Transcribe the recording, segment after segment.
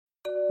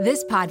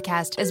This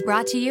podcast is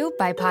brought to you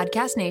by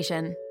Podcast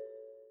Nation.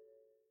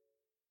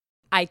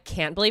 I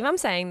can't believe I'm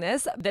saying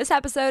this. This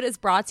episode is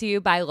brought to you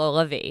by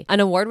Lola V,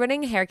 an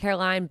award-winning hair care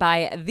line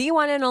by the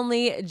one and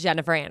only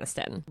Jennifer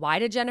Aniston. Why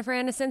did Jennifer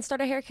Aniston start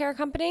a hair care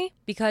company?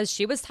 Because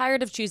she was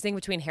tired of choosing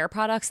between hair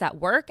products that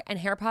work and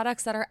hair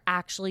products that are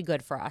actually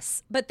good for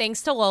us. But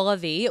thanks to Lola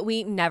V,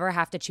 we never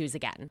have to choose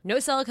again. No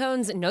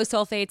silicones, no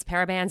sulfates,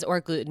 parabens,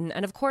 or gluten,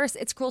 and of course,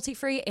 it's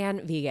cruelty-free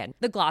and vegan.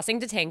 The Glossing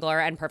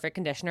Detangler and Perfect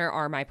Conditioner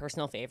are my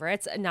personal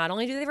favorites. Not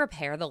only do they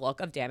repair the look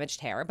of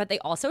damaged hair, but they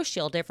also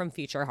shield it from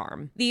future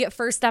harm. The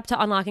first step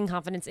to unlocking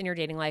confidence in your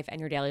dating life and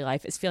your daily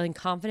life is feeling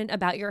confident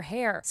about your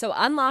hair. So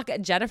unlock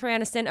Jennifer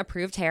Aniston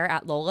approved hair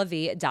at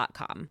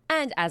lolav.com.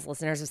 And as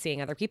listeners of Seeing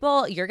Other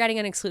People, you're getting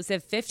an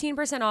exclusive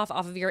 15% off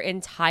of your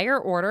entire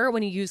order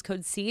when you use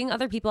code Seeing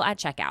Other People at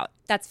checkout.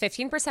 That's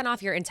 15%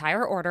 off your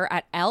entire order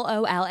at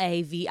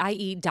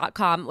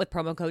LOLAVIE.com with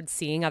promo code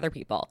Seeing Other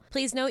People.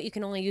 Please note you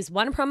can only use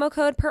one promo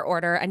code per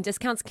order and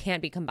discounts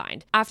can't be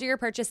combined. After your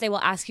purchase, they will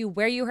ask you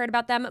where you heard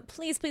about them.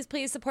 Please, please,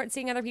 please support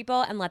Seeing Other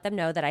People and let them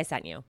know that I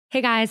sent you.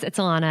 Hey guys, it's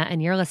Alana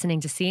and you're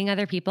listening to Seeing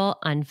Other People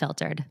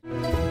Unfiltered.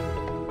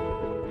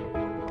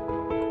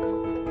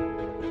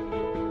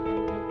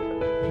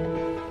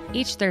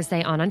 Each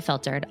Thursday on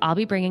Unfiltered, I'll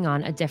be bringing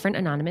on a different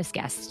anonymous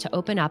guest to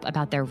open up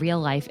about their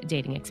real-life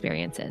dating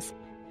experiences.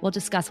 We'll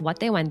discuss what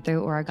they went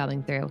through or are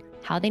going through,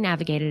 how they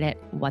navigated it,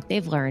 what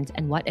they've learned,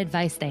 and what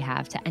advice they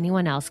have to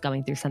anyone else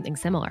going through something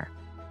similar.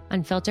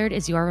 Unfiltered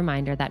is your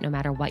reminder that no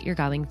matter what you're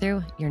going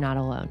through, you're not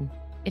alone.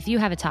 If you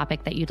have a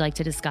topic that you'd like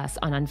to discuss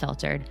on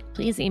Unfiltered,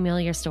 please email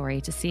your story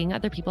to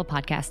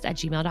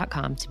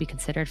seeingotherpeoplepodcast@gmail.com to be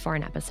considered for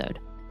an episode.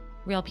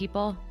 Real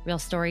people, real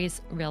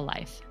stories, real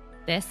life.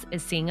 This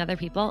is Seeing Other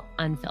People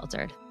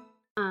Unfiltered.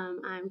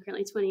 I'm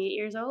currently 28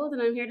 years old,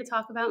 and I'm here to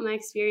talk about my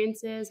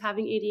experiences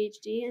having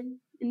ADHD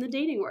in the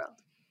dating world.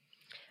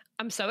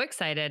 I'm so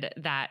excited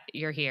that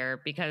you're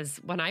here because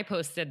when I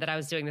posted that I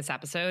was doing this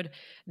episode,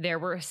 there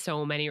were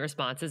so many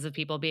responses of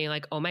people being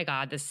like, oh my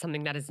God, this is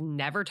something that is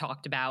never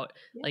talked about.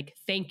 Yeah. Like,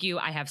 thank you.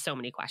 I have so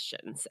many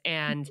questions.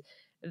 And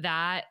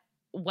that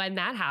when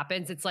that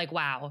happens, it's like,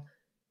 wow,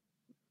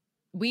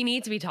 we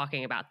need to be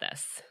talking about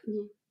this.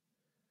 Mm-hmm.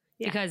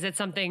 Yeah. Because it's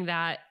something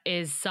that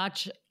is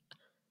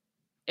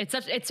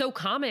it's so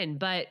common,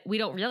 but we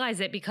don't realize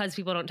it because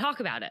people don't talk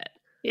about it.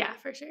 Yeah,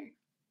 for sure.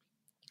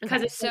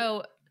 Because it's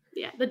so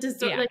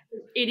like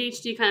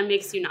ADHD kind of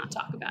makes you not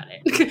talk about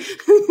it.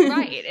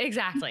 Right,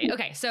 exactly.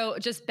 Okay, so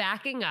just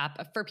backing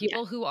up for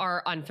people who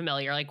are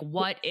unfamiliar, like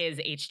what is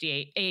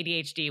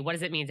ADHD? What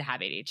does it mean to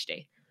have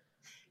ADHD?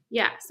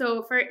 Yeah,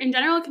 so in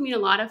general, it can mean a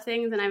lot of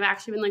things, and I've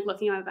actually been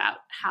looking about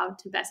how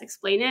to best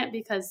explain it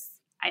because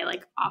I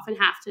often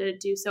have to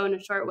do so in a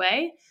short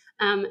way.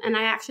 And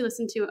I actually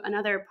listened to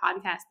another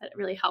podcast that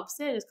really helps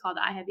it. It's called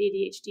I Have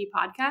ADHD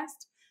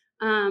podcast.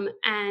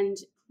 And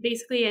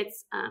basically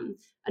it's a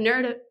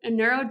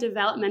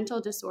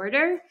neurodevelopmental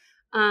disorder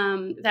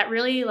that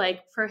really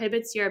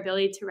prohibits your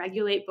ability to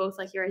regulate both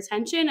your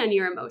attention and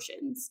your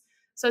emotions.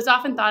 So it's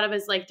often thought of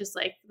as just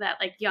that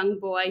young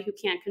boy who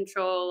can't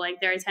control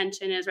their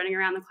attention is running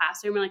around the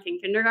classroom or in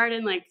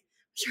kindergarten.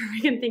 Sure,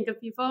 we can think of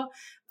people,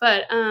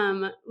 but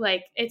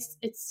it's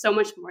so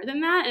much more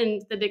than that.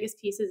 And the biggest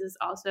pieces is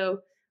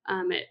also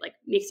it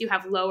makes you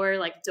have lower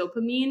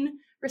dopamine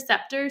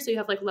receptors, so you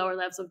have lower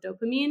levels of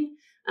dopamine.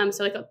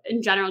 So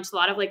in general, just a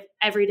lot of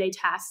everyday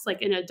tasks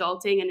in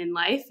adulting and in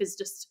life is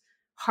just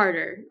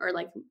harder or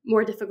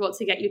more difficult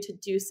to get you to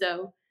do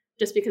so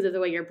just because of the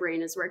way your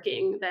brain is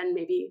working than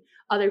maybe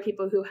other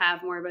people who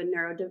have more of a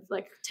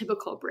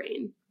typical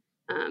brain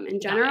in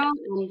general.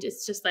 And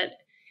it's just that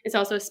it's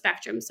also a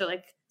spectrum. So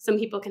some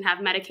people can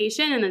have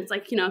medication and it's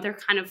they're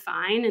kind of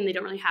fine and they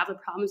don't really have the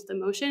problems with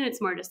emotion. It's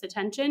more just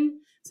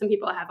attention. Some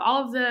people have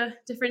all of the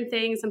different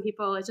things. Some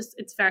people,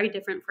 it's very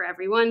different for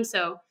everyone.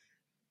 So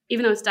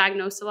even though it's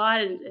diagnosed a lot,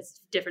 and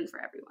it's different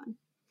for everyone.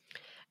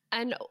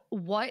 And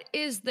what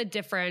is the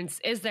difference?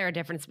 Is there a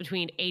difference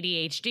between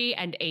ADHD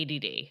and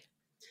ADD?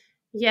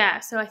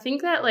 Yeah. So I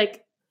think that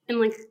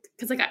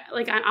because I'm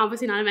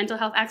obviously not a mental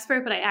health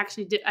expert, but I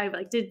actually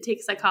did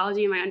take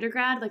psychology in my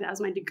undergrad. That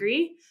was my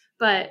degree.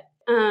 But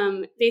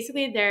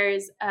basically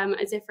there's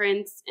a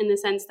difference in the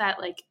sense that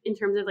in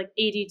terms of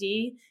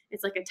ADD,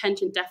 it's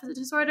attention deficit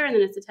disorder, and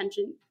then it's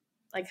attention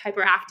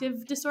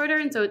hyperactive disorder.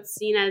 And so it's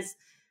seen as,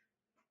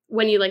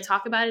 when you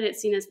talk about it,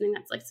 it's seen as something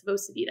that's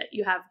supposed to be that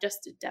you have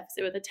just a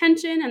deficit with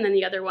attention, and then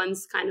the other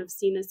one's kind of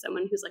seen as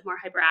someone who's more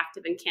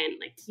hyperactive and can't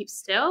keep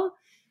still.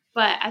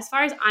 But as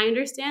far as I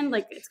understand,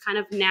 it's kind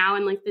of now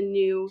in the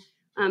new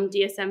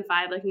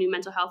DSM-5, new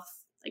mental health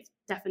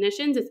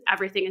definitions,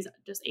 everything is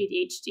just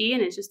ADHD,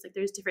 and it's just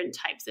there's different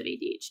types of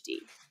ADHD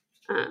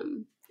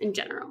in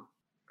general.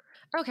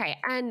 Okay,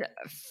 and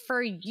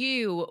for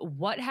you,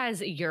 what has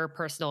your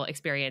personal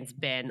experience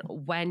been?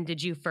 When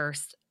did you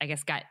first,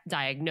 get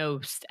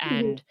diagnosed,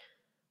 and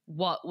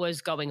what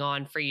was going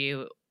on for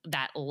you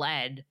that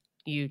led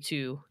you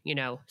to,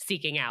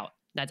 seeking out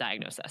that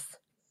diagnosis?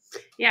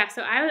 Yeah,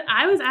 so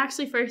I was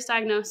actually first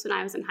diagnosed when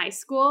I was in high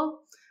school.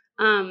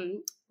 I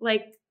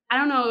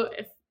don't know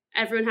if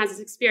everyone has this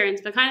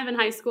experience, but kind of in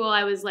high school,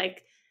 I was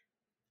like,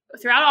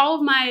 throughout all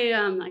of my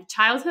like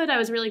childhood, I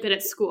was really good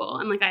at school.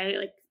 And like,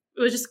 it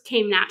was just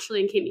came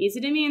naturally and came easy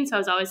to me. And so I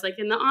was always like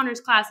in the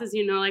honors classes,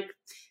 you know, like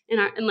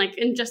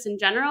in just in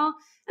general.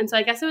 And so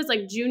I guess it was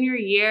like junior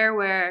year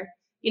where,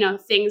 you know,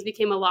 things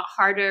became a lot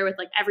harder with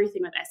like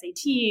everything with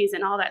SATs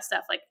and all that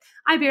stuff. Like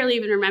I barely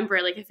even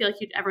remember, like, I feel like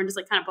everyone just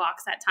like kind of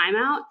blocks that time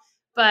out.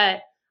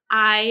 But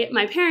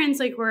my parents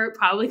like were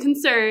probably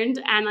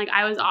concerned, and like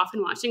I was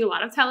often watching a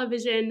lot of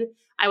television.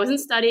 I wasn't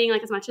studying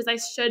like as much as I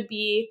should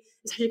be,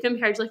 especially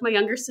compared to like my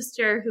younger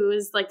sister who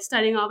was like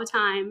studying all the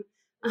time,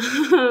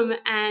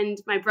 and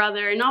my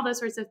brother and all those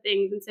sorts of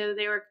things. And so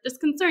they were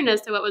just concerned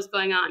as to what was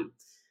going on.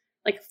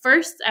 Like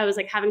first I was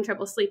like having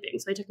trouble sleeping.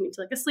 So they took me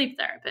to like a sleep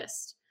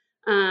therapist.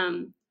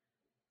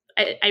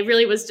 I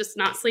really was just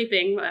not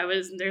sleeping.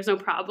 There's no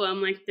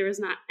problem. Like there was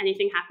not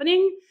anything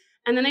happening.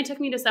 And then they took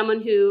me to someone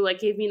who like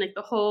gave me like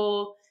the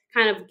whole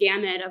kind of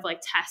gamut of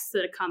like tests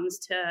that it comes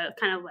to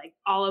kind of like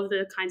all of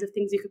the kinds of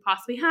things you could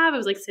possibly have. I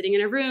was like sitting in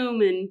a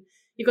room and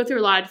you go through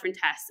a lot of different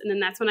tests. And then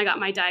that's when I got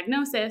my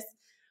diagnosis.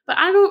 But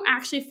I don't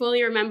actually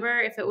fully remember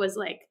if it was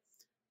like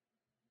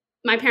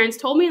my parents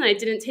told me and I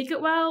didn't take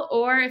it well,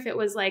 or if it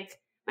was like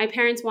my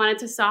parents wanted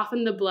to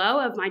soften the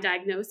blow of my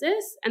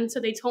diagnosis. And so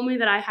they told me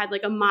that I had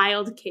like a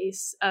mild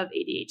case of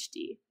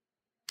ADHD.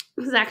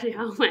 This is actually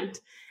how it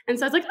went. And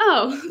so I was like,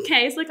 oh,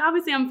 okay. So like,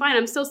 obviously I'm fine.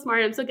 I'm still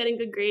smart. I'm still getting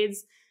good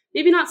grades.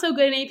 Maybe not so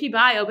good in AP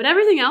Bio, but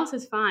everything else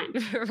is fine.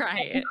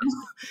 Right.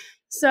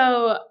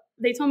 So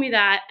they told me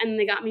that, and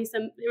they got me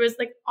it was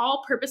like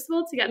all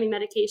purposeful to get me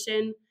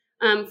medication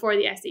for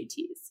the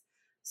SATs.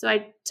 So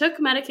I took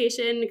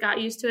medication,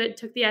 got used to it,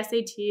 took the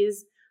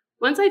SATs.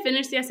 Once I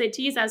finished the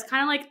SATs, I was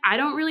kind of like, I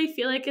don't really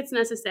feel like it's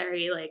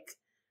necessary. Like,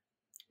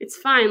 it's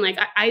fine. Like,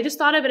 I just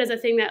thought of it as a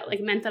thing that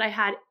like meant that I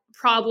had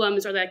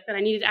problems, or that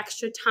I needed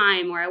extra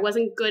time, or I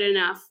wasn't good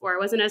enough, or I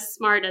wasn't as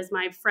smart as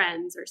my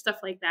friends, or stuff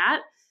like that.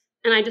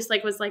 And I just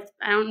like was like,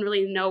 I don't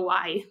really know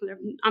why.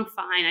 I'm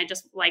fine. I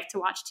just like to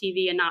watch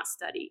TV and not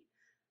study.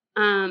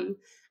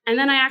 And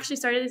then I actually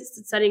started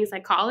studying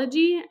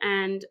psychology,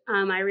 and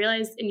I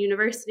realized in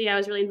university I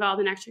was really involved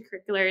in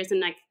extracurriculars, and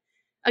like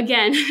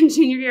again,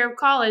 junior year of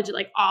college, it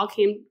like all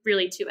came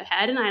really to a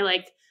head, and I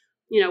like,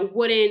 you know,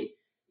 wouldn't,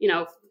 you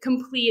know,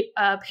 complete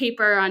a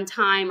paper on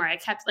time, or I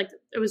kept like,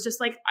 it was just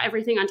like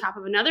everything on top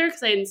of another,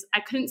 because I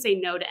couldn't say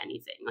no to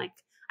anything. Like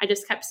I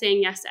just kept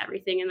saying yes to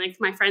everything, and like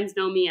my friends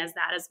know me as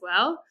that as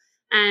well.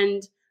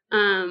 And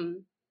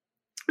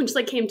it just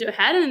like came to a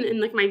head, and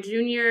in like my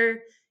junior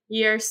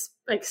year,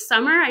 like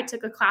summer, I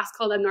took a class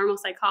called Abnormal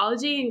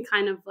Psychology, and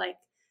kind of like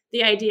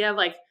the idea of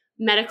like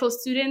medical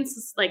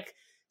students like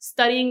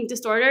studying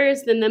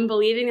disorders and then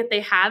believing that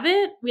they have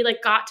it. We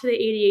like got to the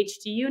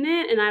ADHD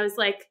unit, and I was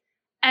like,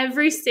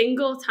 every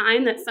single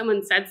time that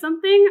someone said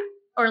something,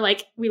 or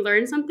like we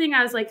learned something,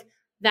 I was like,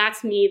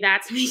 that's me,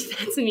 that's me,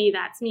 that's me,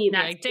 that's me,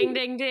 that's like, ding,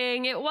 ding,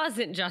 ding. It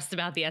wasn't just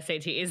about the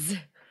SATs.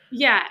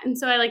 Yeah. And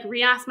so I like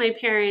re-asked my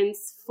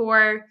parents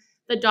for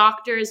the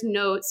doctor's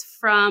notes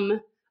from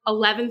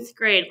 11th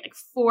grade, like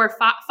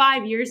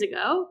 5 years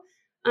ago.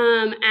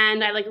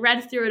 And I like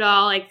read through it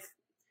all, like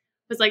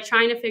was like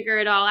trying to figure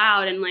it all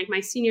out. And like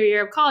my senior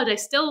year of college, I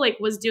still like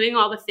was doing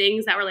all the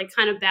things that were like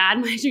kind of bad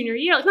my junior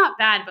year, like not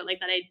bad, but like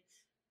that I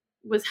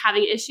was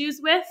having issues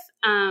with.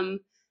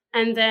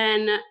 And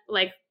then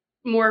like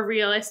more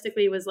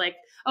realistically was like,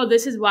 oh,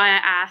 this is why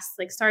I asked,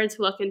 like started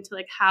to look into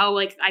like how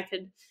like I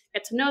could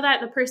get to know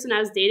that the person I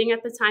was dating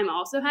at the time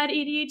also had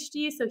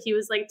ADHD. So he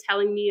was like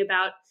telling me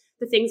about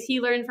the things he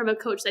learned from a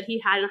coach that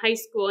he had in high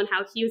school, and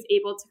how he was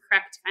able to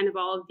correct kind of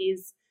all of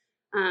these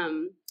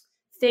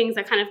things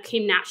that kind of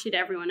came naturally to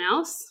everyone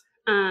else.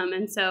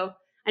 And so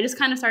I just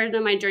kind of started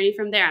on my journey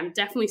from there. I'm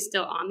definitely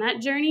still on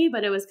that journey,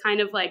 but it was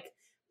kind of like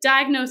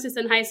diagnosis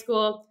in high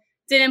school,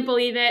 didn't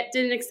believe it,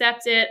 didn't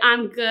accept it,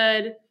 I'm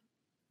good.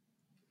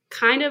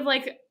 Kind of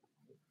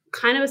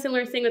a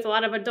similar thing with a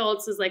lot of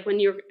adults is like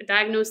when you're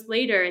diagnosed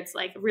later, it's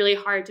like really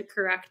hard to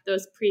correct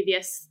those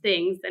previous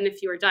things than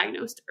if you were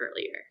diagnosed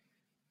earlier,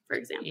 for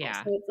example.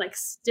 Yeah. So it's like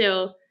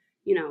still,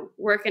 you know,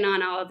 working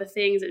on all of the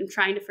things and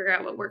trying to figure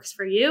out what works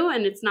for you.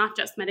 And it's not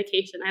just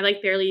medication. I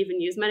like barely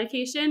even use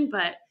medication,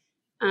 but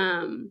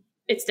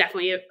it's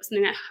definitely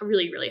something that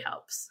really, really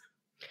helps.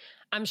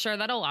 I'm sure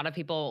that a lot of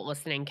people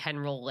listening can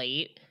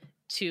relate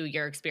to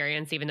your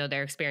experience, even though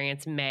their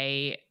experience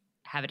may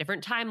have a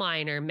different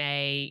timeline or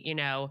may, you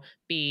know,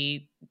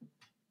 be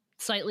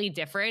slightly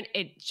different.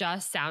 It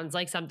just sounds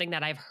like something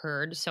that I've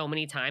heard so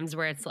many times,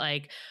 where it's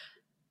like,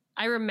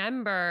 I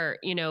remember,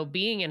 you know,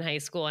 being in high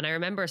school, and I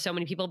remember so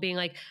many people being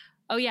like,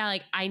 oh yeah,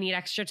 like I need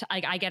extra,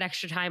 like I get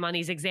extra time on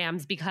these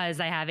exams because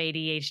I have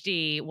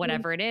ADHD,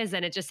 whatever it is.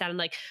 And it just sounded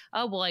like,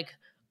 oh, well, like,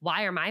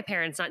 why are my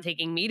parents not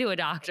taking me to a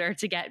doctor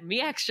to get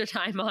me extra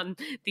time on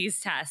these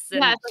tests?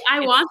 And yeah, I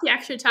want the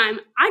extra time.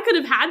 I could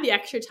have had the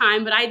extra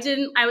time, but I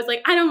didn't. I was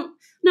like, I don't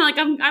know, like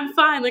I'm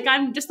fine. Like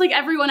I'm just like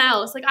everyone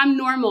else. Like I'm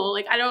normal.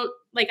 Like I don't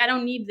like, I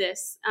don't need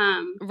this.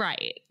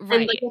 Right.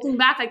 And like looking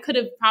back, I could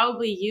have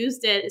probably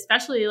used it,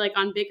 especially like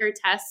on bigger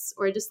tests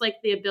or just like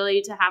the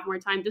ability to have more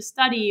time to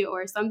study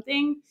or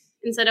something,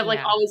 instead of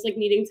like always like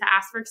needing to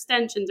ask for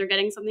extensions or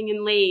getting something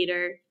in late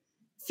or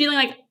feeling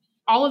like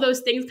all of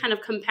those things kind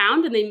of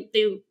compound. And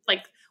they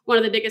like, one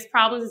of the biggest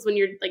problems is when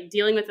you're like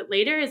dealing with it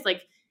later is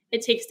like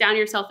it takes down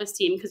your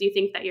self-esteem because you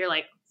think that you're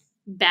like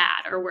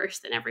bad or worse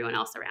than everyone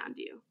else around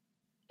you.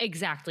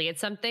 Exactly.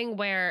 It's something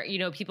where, you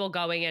know, people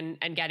going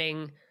and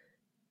getting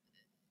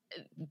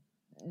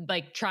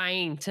like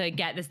trying to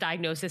get this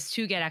diagnosis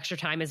to get extra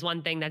time is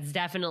one thing that's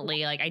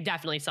definitely like, I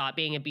definitely saw it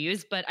being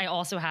abused, but I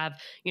also have,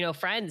 you know,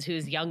 friends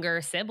whose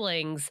younger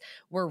siblings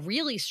were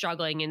really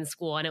struggling in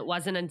school. And it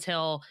wasn't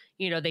until,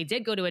 you know, they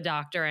did go to a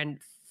doctor and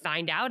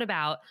find out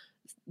about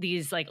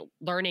these like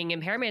learning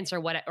impairments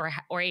or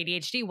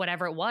ADHD,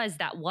 whatever it was,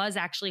 that was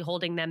actually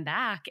holding them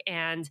back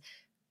and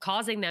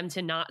causing them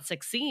to not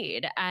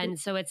succeed. And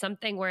so it's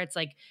something where it's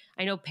like,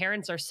 I know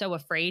parents are so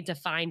afraid to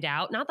find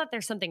out, not that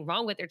there's something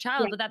wrong with their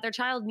child, but that their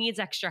child needs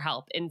extra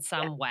help in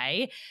some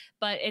way.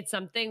 But it's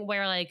something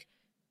where like,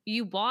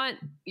 you want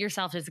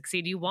yourself to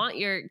succeed. You want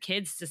your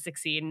kids to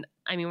succeed. And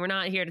I mean, we're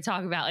not here to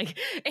talk about like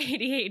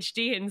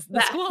ADHD in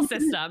the school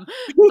system,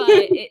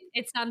 but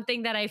it's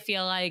something that I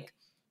feel like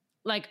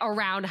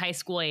around high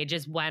school age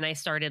is when I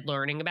started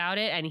learning about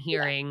it and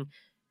hearing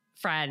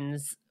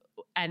friends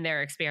and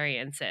their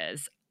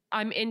experiences.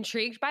 I'm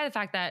intrigued by the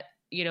fact that,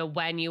 you know,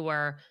 when you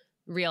were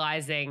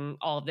realizing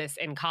all of this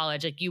in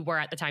college, like you were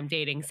at the time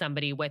dating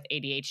somebody with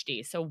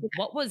ADHD. So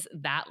what was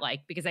that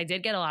like? Because I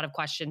did get a lot of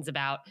questions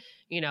about,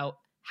 you know,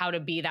 how to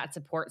be that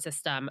support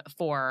system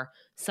for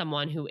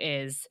someone who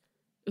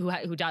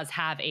does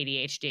have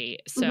ADHD.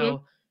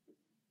 So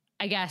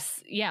I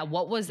guess, yeah,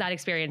 what was that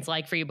experience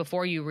like for you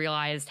before you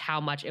realized how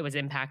much it was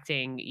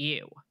impacting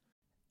you?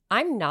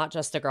 I'm not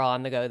just a girl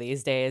on the go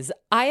these days.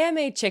 I am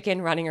a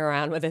chicken running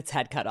around with its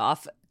head cut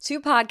off.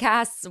 2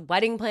 podcasts,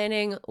 wedding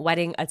planning,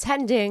 wedding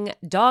attending,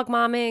 dog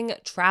momming,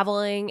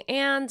 traveling,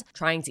 and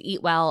trying to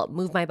eat well,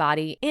 move my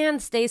body,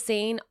 and stay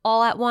sane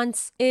all at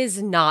once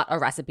is not a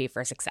recipe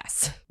for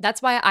success.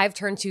 That's why I've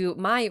turned to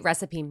my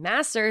recipe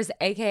masters,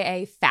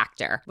 aka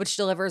Factor, which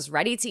delivers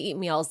ready-to-eat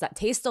meals that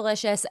taste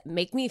delicious,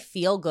 make me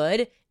feel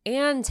good,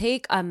 and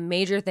take a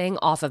major thing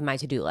off of my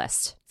to-do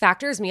list.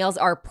 Factor's meals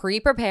are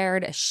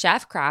pre-prepared,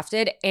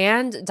 chef-crafted,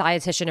 and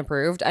dietitian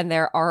approved, and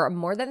there are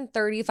more than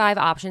 35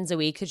 options a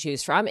week to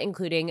choose from,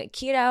 including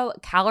keto,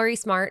 calorie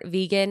smart,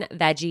 vegan,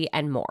 veggie,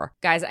 and more.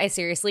 Guys, I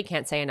seriously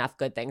can't say enough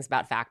good things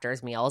about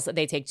Factor's meals.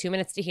 They take 2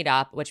 minutes to heat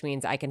up, which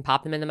means I can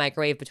pop them in the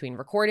microwave between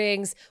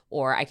recordings,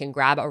 or I can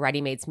grab a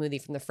ready-made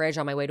smoothie from the fridge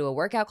on my way to a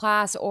workout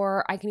class,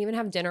 or I can even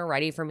have dinner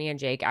ready for me and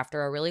Jake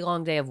after a really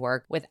long day of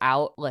work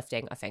without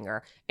lifting a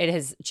finger. It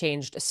has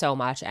changed so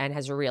much and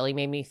has really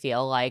made me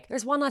feel like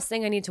there's one less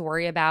thing I need to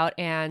worry about,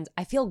 and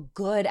I feel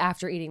good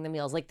after eating the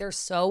meals. Like, they're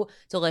so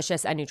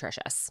delicious and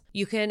nutritious.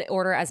 You can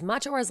order as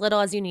much or as little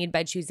as you need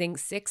by choosing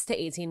 6 to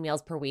 18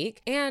 meals per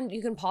week, and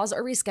you can pause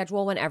or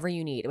reschedule whenever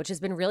you need, which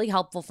has been really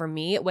helpful for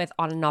me with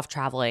on and off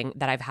traveling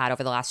that I've had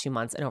over the last few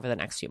months and over the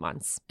next few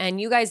months. And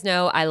you guys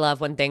know I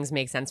love when things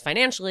make sense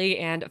financially,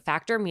 and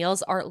Factor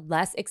meals are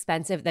less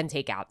expensive than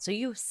takeout, so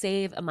you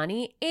save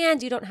money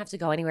and you don't have to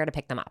go anywhere to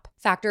pick them up.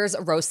 Factor's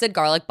roasted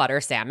garlic butter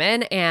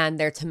salmon and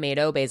their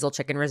tomato basil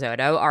chicken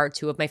risotto are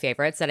 2 of my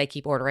favorites that I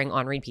keep ordering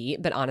on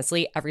repeat, but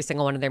honestly, every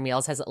single one of their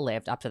meals has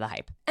lived up to the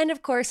hype. And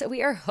of course,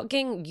 we are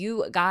hooking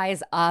you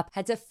guys up.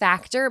 Head to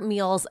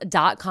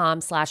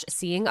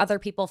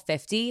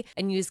factormeals.com/seeingotherpeople50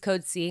 and use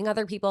code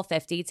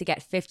seeingotherpeople50 to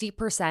get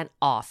 50%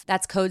 off.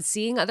 That's code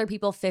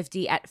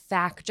seeingotherpeople50 at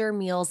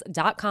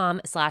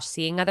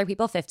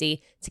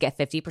factormeals.com/seeingotherpeople50 to get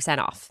 50%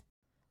 off.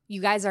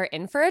 You guys are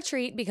in for a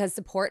treat because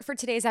support for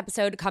today's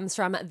episode comes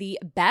from the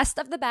best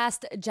of the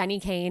best,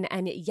 Jenny Kane.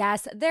 And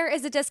yes, there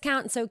is a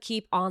discount, so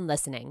keep on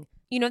listening.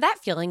 You know that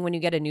feeling when you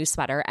get a new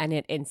sweater and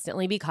it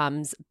instantly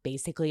becomes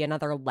basically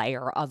another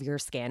layer of your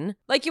skin?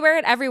 Like you wear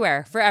it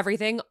everywhere, for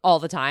everything, all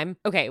the time.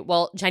 Okay,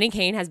 well, Jenny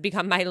Kane has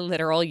become my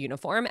literal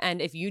uniform.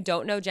 And if you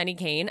don't know Jenny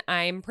Kane,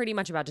 I'm pretty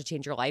much about to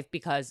change your life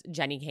because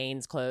Jenny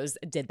Kane's clothes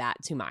did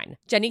that to mine.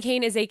 Jenny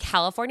Kane is a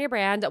California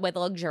brand with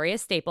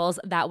luxurious staples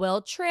that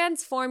will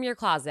transform your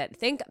closet.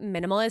 Think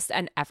minimalist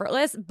and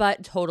effortless,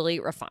 but totally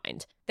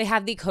refined. They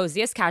have the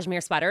coziest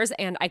cashmere sweaters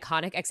and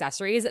iconic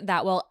accessories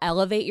that will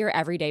elevate your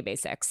everyday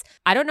basics.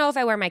 I don't know if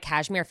I wear my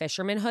cashmere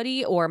fisherman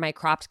hoodie or my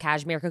cropped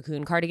cashmere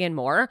cocoon cardigan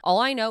more. All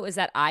I know is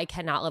that I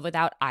cannot live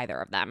without either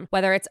of them.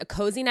 Whether it's a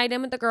cozy night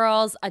in with the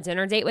girls, a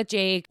dinner date with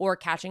Jake, or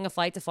catching a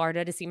flight to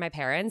Florida to see my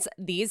parents,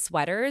 these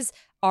sweaters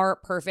are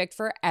perfect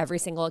for every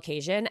single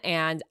occasion,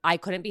 and I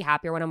couldn't be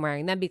happier when I'm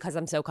wearing them because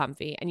I'm so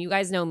comfy. And you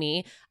guys know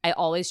me, I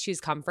always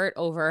choose comfort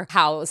over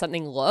how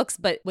something looks,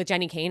 but with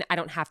Jenny Kane, I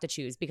don't have to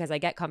choose because I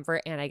get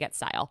comfort and I get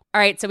style.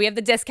 All right, so we have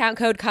the discount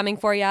code coming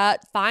for you.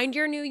 Find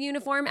your new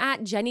uniform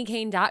at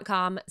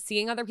jennykane.com.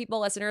 Seeing Other People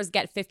listeners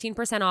get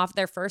 15% off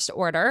their first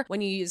order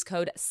when you use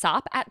code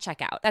SOP at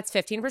checkout. That's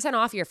 15%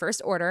 off your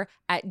first order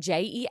at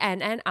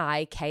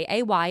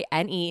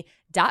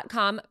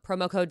jennykayne.com,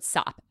 promo code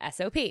SOP,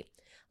 SOP.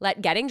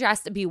 let getting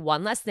dressed be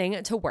one less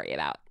thing to worry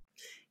about.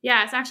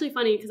 Yeah, it's actually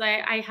funny because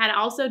I had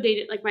also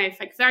dated like my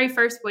very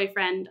first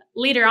boyfriend.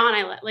 Later on,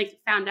 I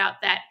found out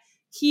that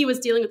he was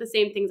dealing with the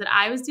same things that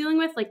I was dealing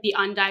with, like the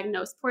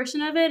undiagnosed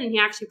portion of it. And he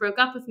actually broke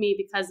up with me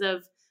because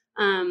of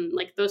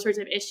like those sorts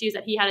of issues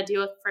that he had to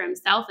deal with for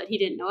himself that he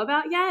didn't know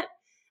about yet.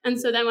 And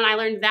so then when I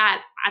learned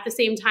that at the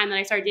same time that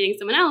I started dating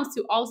someone else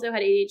who also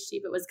had ADHD,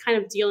 but was kind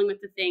of dealing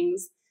with the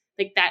things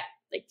like that,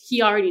 like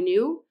he already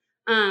knew.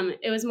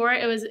 It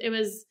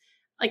was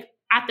like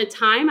at the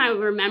time I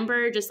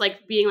remember just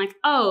like being like,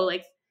 oh,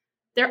 like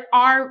there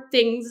are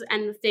things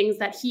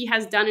that he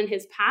has done in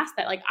his past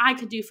that like I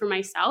could do for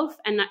myself.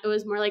 And it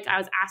was more like I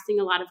was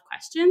asking a lot of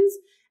questions.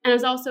 And it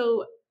was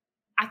also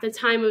at the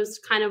time it was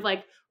kind of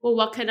like, well,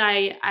 what could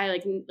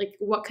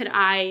what could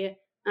I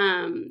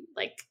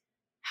like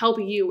help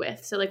you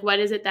with? So like, what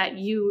is it that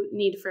you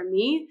need from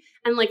me?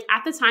 And like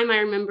at the time I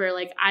remember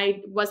like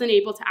I wasn't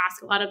able to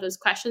ask a lot of those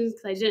questions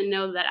because I didn't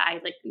know that I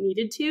like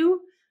needed to.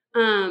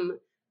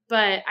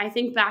 But I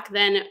think back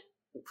then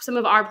some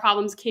of our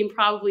problems came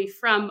probably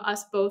from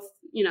us both,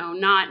 you know,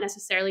 not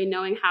necessarily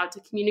knowing how to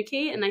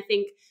communicate. And I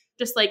think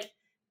just like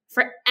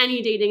for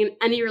any dating and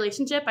any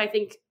relationship, I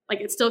think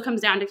like it still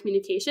comes down to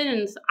communication.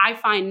 And I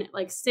find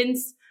like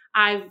since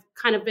I've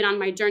kind of been on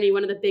my journey,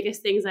 one of the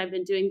biggest things I've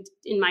been doing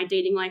in my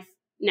dating life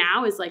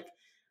now is like,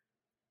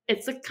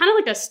 it's like kind of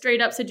like a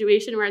straight up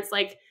situation where it's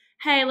like,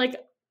 hey, like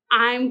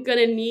I'm going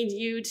to need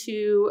you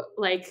to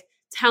like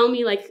tell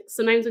me, like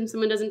sometimes when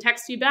someone doesn't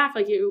text you back,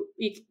 like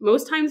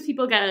most times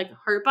people get like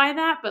hurt by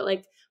that, but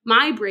like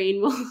my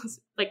brain will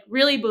like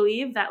really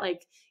believe that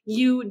like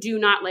you do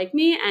not like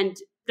me, and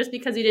just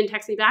because you didn't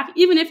text me back,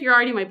 even if you're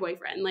already my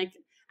boyfriend, like,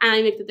 and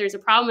I think that there's a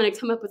problem, and I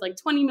come up with like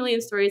 20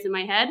 million stories in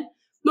my head.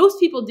 Most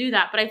people do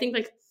that, but I think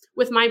like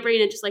with my brain,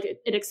 it just like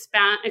it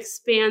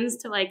expands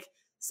to like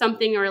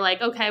something, or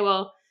like, okay,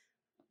 well,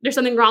 there's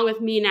something wrong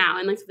with me now.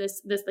 And like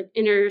this like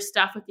inner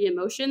stuff with the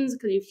emotions,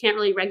 because you can't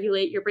really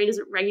regulate, your brain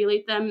doesn't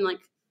regulate them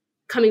like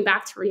coming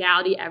back to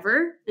reality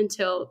ever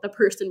until the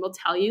person will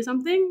tell you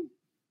something.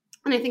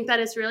 And I think that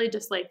it's really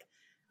just like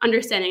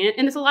understanding it.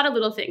 And it's a lot of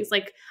little things.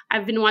 Like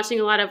I've been watching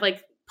a lot of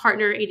like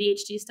partner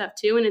ADHD stuff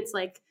too. And it's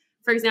like,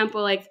 for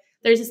example, like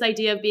there's this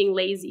idea of being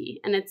lazy,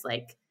 and it's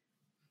like,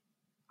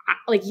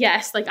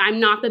 yes, like I'm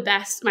not the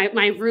best.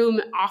 My room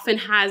often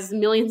has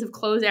millions of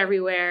clothes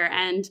everywhere,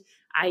 and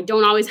I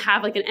don't always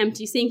have like an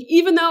empty sink,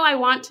 even though I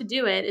want to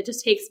do it. It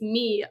just takes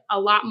me a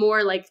lot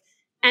more like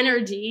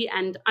energy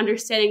and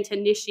understanding to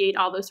initiate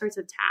all those sorts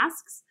of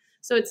tasks.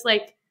 So it's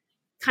like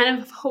kind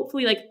of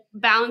hopefully like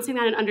balancing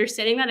that and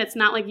understanding that it's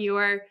not like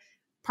your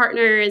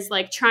partner is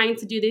like trying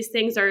to do these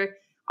things or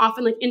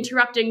often like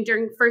interrupting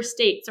during first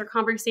dates or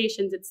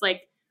conversations. It's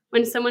like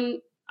when someone,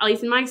 at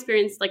least in my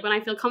experience, like when I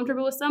feel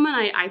comfortable with someone,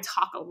 I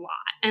talk a lot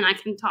and I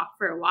can talk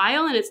for a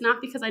while. And it's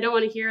not because I don't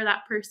want to hear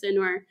that person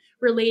or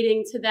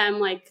relating to them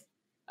like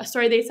a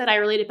story they said, I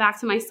relate it back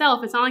to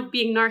myself. It's not like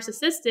being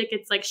narcissistic.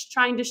 It's like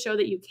trying to show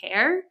that you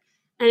care.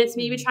 And it's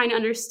maybe trying to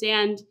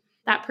understand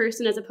that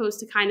person as opposed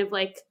to kind of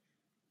like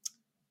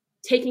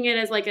taking it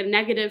as like a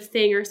negative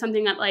thing or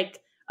something that like,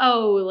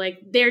 oh, like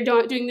they're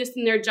doing this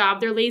in their job.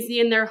 They're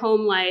lazy in their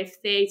home life.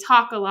 They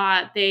talk a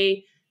lot.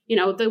 They, you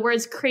know, the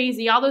word's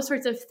crazy, all those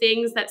sorts of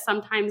things that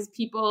sometimes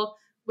people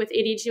with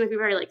ADHD might be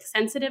very like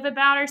sensitive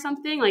about or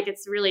something. Like it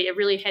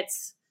really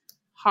hits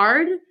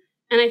hard.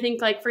 And I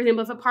think like, for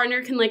example, if a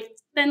partner can like,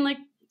 then like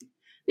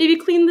maybe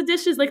clean the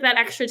dishes like that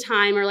extra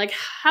time, or like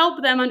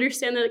help them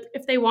understand that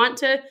if they want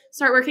to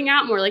start working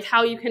out more, like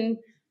how you can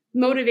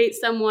motivate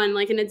someone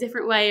like in a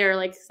different way, or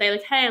like say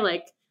like, hey,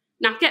 like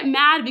not get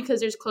mad because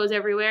there's clothes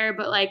everywhere,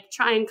 but like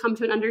try and come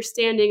to an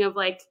understanding of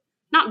like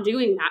not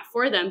doing that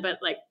for them, but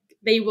like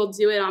they will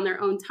do it on their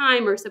own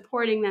time, or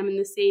supporting them in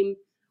the same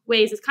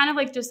ways. It's kind of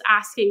like just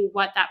asking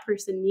what that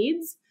person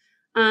needs.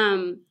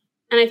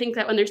 And I think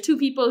that when there's two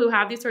people who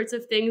have these sorts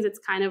of things, it's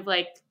kind of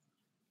like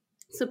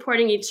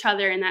supporting each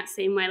other in that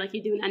same way, like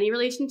you do in any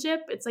relationship.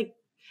 It's like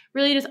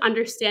really just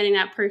understanding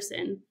that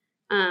person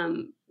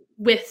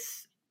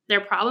with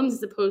their problems,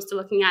 as opposed to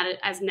looking at it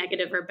as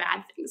negative or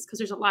bad things, because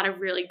there's a lot of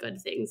really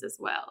good things as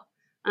well.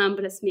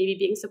 But it's maybe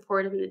being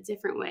supportive in a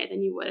different way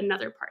than you would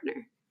another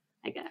partner,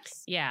 I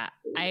guess. Yeah,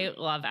 I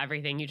love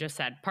everything you just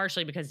said,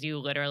 partially because you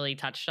literally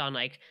touched on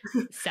like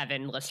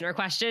 7 listener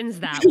questions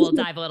that we'll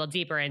dive a little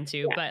deeper into.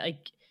 Yeah. But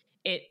like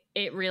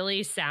it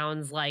really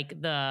sounds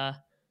like the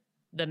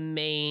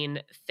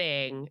main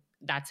thing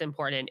that's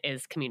important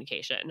is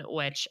communication,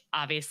 which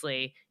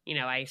obviously, you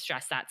know, I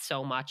stress that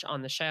so much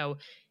on the show.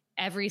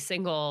 Every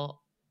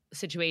single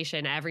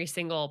situation, every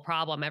single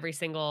problem, every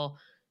single,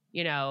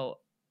 you know,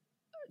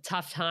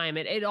 tough time,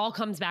 it all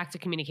comes back to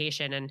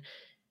communication and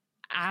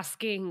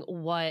asking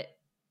what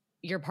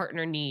your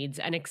partner needs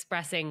and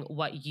expressing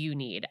what you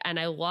need. And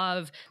I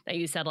love that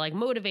you said like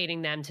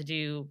motivating them to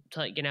you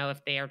know,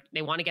 if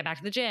they want to get back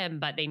to the gym,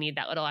 but they need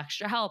that little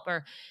extra help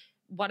or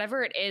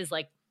whatever it is,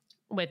 like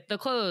with the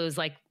clothes,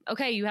 like,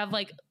 okay, you have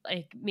like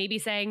maybe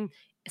saying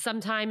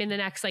sometime in the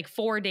next like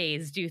 4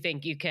 days, do you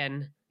think you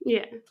can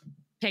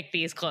pick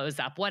these clothes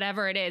up,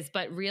 whatever it is,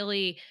 but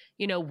really,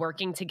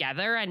 working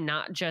together and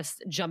not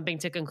just jumping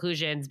to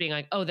conclusions, being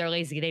like, oh, they're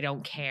lazy, they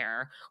don't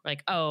care. Or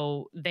like,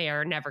 oh,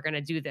 they're never going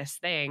to do this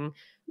thing.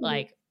 Mm-hmm.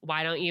 Like,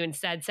 why don't you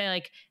instead say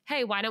like,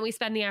 hey, why don't we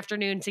spend the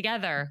afternoon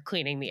together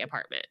cleaning the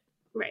apartment?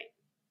 Right.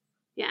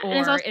 Yeah.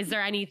 Or is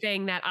there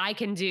anything that I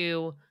can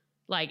do?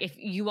 Like, if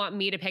you want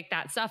me to pick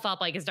that stuff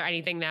up, like, is there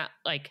anything that,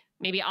 like,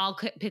 maybe I'll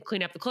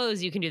clean up the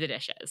clothes, you can do the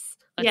dishes.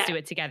 Let's do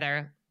it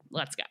together.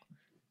 Let's go.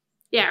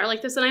 Yeah. Or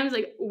like there's sometimes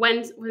like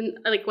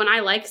when I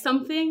like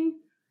something,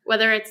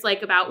 whether it's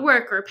like about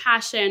work or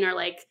passion or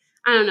like,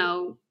 I don't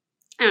know.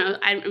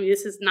 I mean,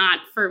 this is not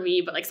for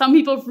me, but like some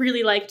people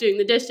really like doing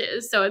the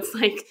dishes. So it's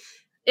like,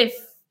 if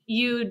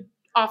you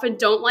often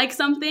don't like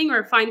something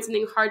or find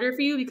something harder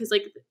for you because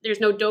like there's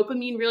no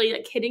dopamine really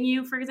like hitting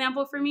you, for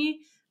example, for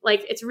me,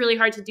 like it's really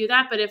hard to do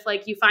that. But if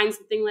like you find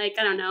something like,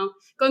 I don't know,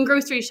 going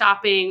grocery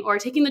shopping or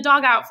taking the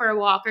dog out for a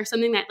walk or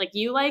something that like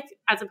you like,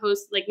 as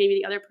opposed to like maybe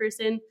the other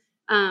person,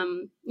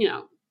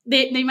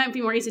 they might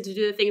be more easy to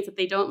do the things that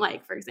they don't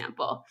like, for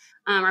example,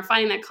 or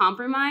finding that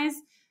compromise.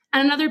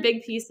 And another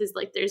big piece is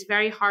like there's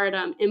very hard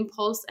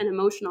impulse and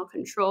emotional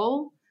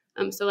control.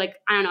 So like,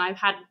 I don't know, I've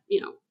had,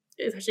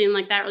 especially in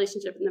like that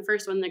relationship in the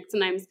first one, like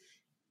sometimes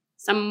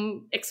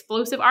some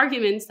explosive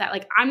arguments that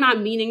like I'm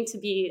not meaning to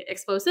be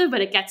explosive,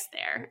 but it gets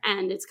there.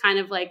 And it's kind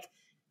of like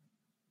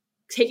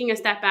taking a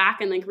step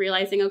back and like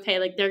realizing, okay,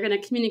 like they're going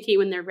to communicate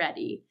when they're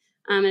ready.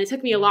 And it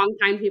took me a long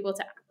time to be able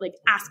to like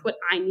ask what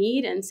I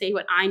need and say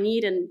what I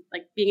need and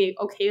like being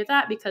okay with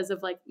that because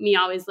of like me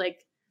always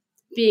like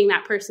being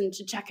that person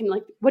to check in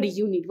like, what do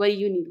you need? What do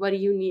you need? What do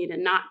you need?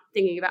 And not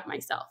thinking about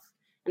myself.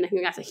 And I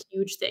think that's a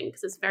huge thing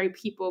because it's very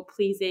people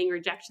pleasing,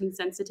 rejection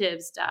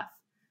sensitive stuff.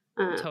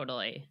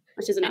 Totally.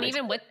 Which is and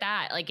even with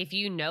that, like if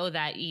you know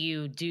that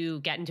you do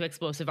get into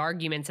explosive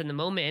arguments in the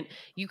moment,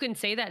 you can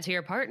say that to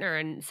your partner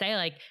and say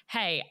like,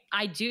 hey,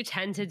 I do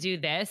tend to do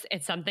this.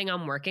 It's something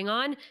I'm working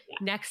on. Yeah.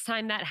 Next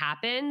time that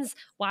happens,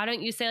 why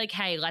don't you say like,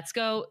 hey, let's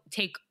go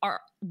take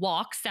our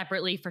walk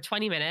separately for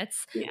 20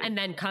 minutes and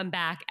then come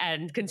back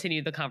and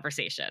continue the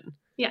conversation.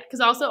 Yeah.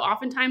 Because also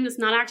oftentimes it's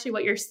not actually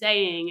what you're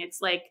saying.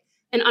 It's like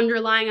an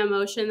underlying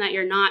emotion that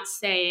you're not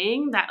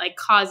saying that like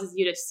causes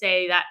you to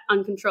say that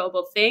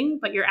uncontrollable thing,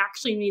 but you're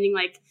actually meaning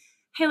like,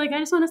 hey, like, I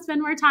just want to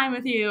spend more time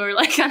with you. Or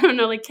like, I don't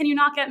know, like, can you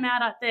not get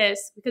mad at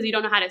this? Because you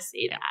don't know how to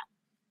say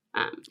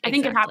that. I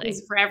think it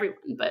happens for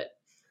everyone, but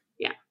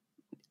yeah.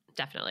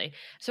 Definitely.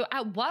 So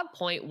at what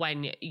point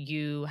when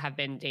you have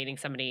been dating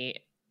somebody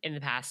in the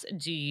past,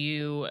 do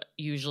you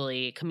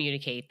usually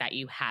communicate that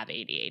you have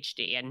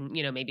ADHD and,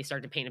 maybe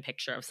start to paint a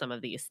picture of some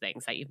of these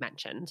things that you've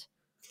mentioned?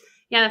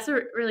 Yeah, that's a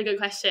really good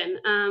question.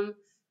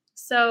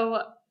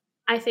 So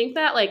I think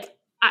that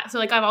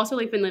I've also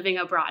like been living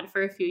abroad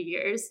for a few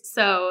years.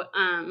 So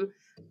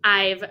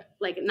I've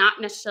like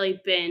not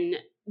necessarily been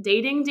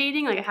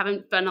dating. Like I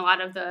haven't done a lot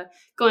of the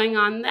going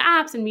on the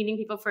apps and meeting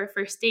people for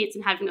first dates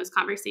and having those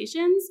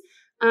conversations.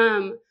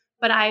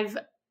 But I've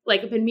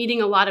like been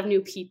meeting a lot of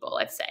new people,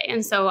 let's say.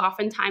 And so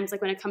oftentimes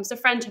like when it comes to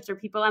friendships or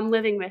people I'm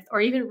living with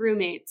or even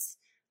roommates,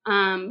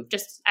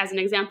 just as an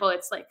example,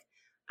 it's like,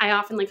 I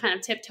often like kind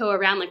of tiptoe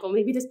around like, well,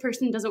 maybe this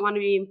person doesn't want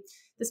to be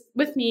this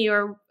with me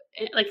or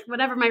like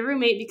whatever my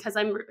roommate because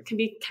can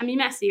be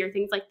messy or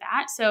things like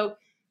that. So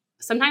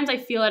sometimes I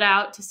feel it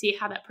out to see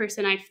how that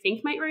person I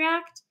think might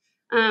react.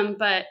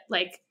 But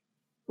like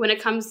when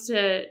it comes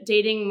to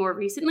dating more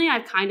recently,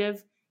 I've kind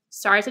of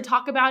started to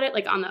talk about it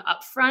like on the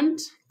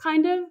upfront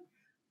kind of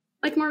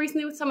like more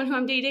recently with someone who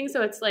I'm dating.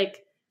 So it's like,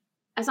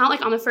 it's not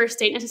like on the first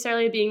date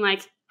necessarily being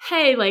like,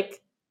 hey,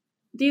 like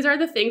these are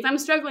the things I'm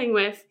struggling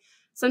with.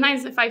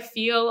 Sometimes if I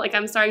feel like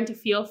I'm starting to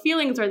feel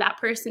feelings or that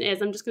person is,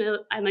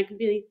 I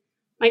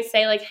might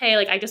say like, hey,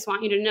 like, I just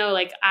want you to know,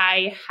 like,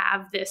 I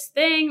have this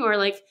thing, or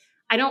like,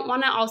 I don't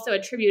want to also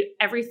attribute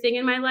everything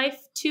in my life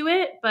to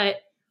it. But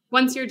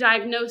once you're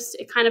diagnosed,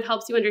 it kind of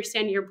helps you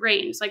understand your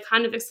brain. So I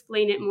kind of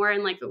explain it more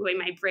in like the way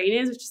my brain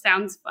is, which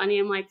sounds funny.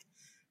 I'm like,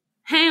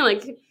 hey,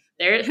 like,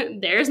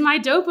 there's my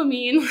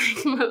dopamine.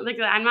 like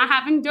I'm not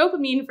having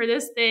dopamine for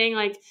this thing.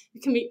 Like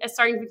it can be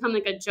starting to become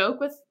like a joke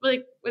with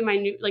my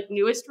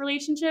newest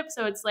relationship.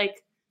 So it's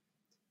like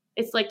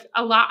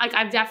a lot. Like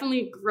I've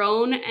definitely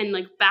grown, and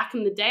like back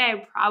in the day,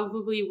 I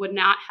probably would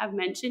not have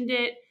mentioned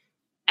it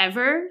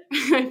ever.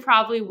 I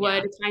probably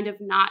would kind of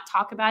not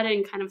talk about it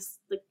and kind of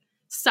like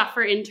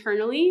suffer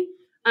internally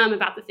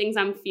about the things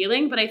I'm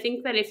feeling. But I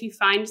think that if you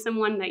find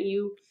someone that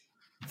you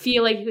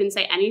feel like you can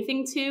say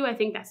anything to, I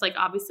think that's like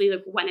obviously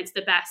like when it's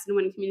the best and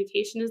when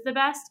communication is the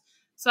best.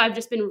 So I've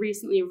just been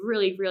recently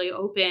really, really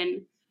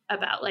open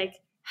about like,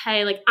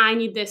 hey, like I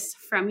need this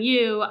from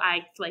you.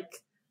 I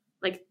like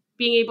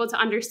being able to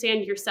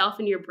understand yourself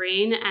and your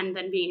brain and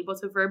then being able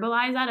to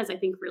verbalize that is I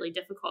think really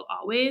difficult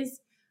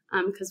always.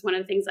 Because one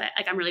of the things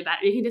I'm really bad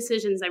at making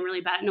decisions. I'm really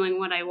bad at knowing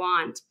what I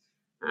want.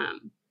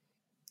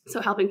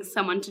 So helping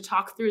someone to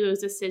talk through those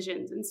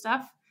decisions and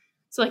stuff.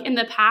 So like in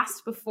the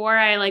past, before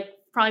I like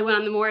probably went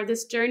on the more of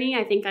this journey,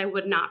 I think I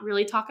would not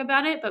really talk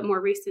about it. But more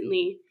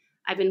recently,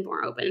 I've been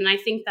more open. And I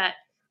think that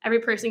every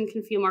person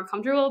can feel more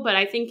comfortable. But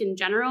I think in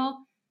general,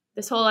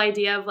 this whole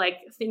idea of like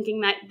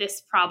thinking that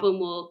this problem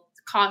will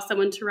cause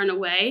someone to run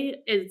away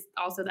is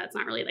also, that's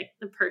not really like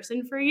the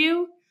person for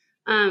you.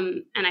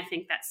 And I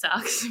think that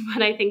sucks.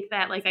 But I think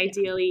that like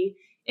ideally,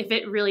 if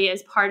it really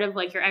is part of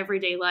like your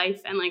everyday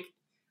life, and like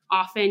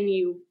often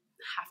you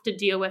have to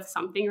deal with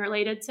something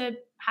related to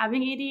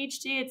having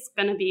ADHD, it's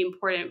going to be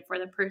important for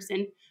the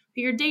person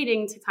who you're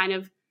dating to kind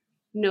of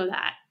know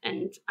that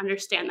and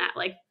understand that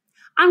like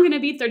I'm going to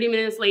be 30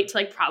 minutes late to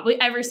like probably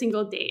every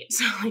single date.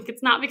 So like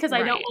it's not because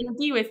I don't want to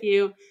be with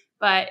you,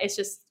 but it's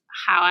just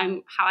how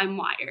I'm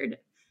wired.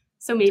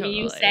 So maybe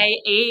you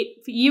say 8,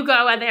 you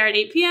go there at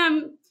 8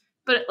 p.m.,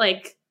 but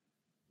like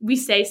we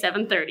say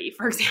 7:30,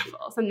 for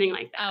example, something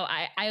like that. Oh,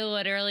 I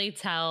literally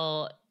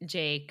tell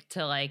Jake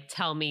to like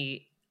tell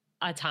me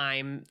a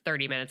time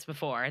 30 minutes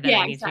before that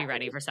I need to be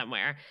ready for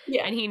somewhere.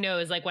 Yeah. And he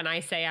knows like when I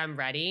say I'm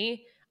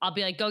ready, I'll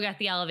be like, go get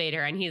the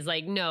elevator. And he's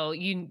like, no,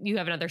 you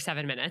have another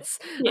 7 minutes.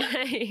 Yeah.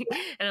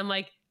 And I'm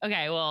like,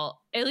 okay,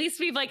 well, at least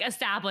we've like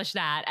established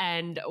that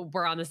and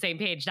we're on the same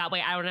page. That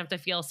way I don't have to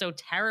feel so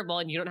terrible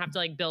and you don't have to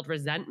like build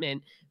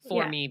resentment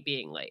for me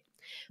being late.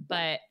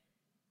 But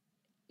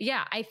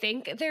yeah, I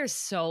think there's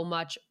so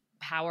much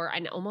power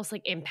and almost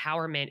like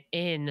empowerment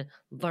in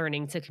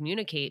learning to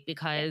communicate,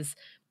 because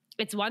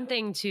it's one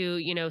thing to,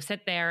 you know,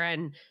 sit there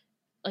and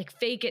like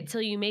fake it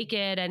till you make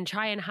it and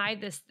try and hide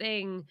this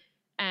thing.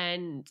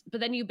 But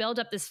then you build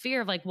up this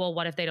fear of like, well,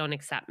 what if they don't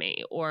accept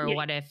me? Or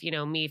what if, you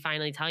know, me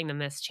finally telling them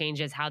this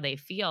changes how they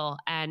feel?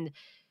 And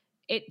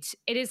it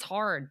is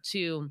hard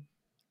to,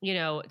 you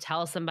know,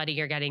 tell somebody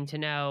you're getting to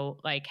know,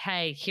 like,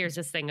 hey, here's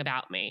this thing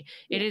about me.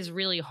 Yeah. It is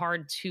really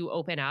hard to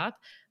open up.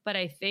 But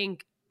I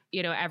think,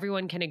 you know,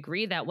 everyone can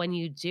agree that when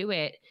you do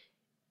it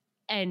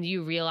and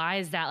you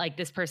realize that like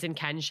this person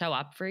can show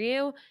up for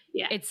you,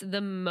 it's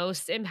the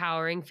most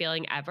empowering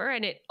feeling ever.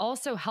 And it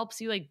also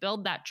helps you like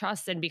build that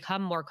trust and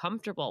become more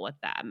comfortable with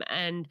them.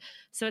 And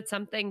so it's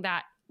something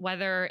that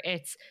whether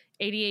it's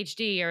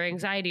ADHD or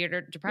anxiety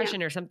or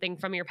depression or something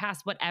from your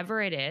past,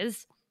 whatever it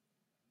is,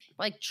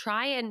 like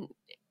try and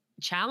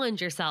challenge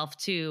yourself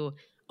to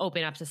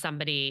open up to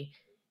somebody.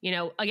 You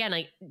know, again,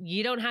 like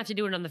you don't have to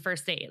do it on the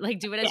first date. Like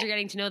do it as you're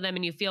getting to know them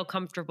and you feel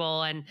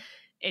comfortable and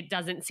it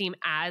doesn't seem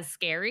as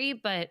scary.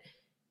 But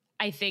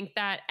I think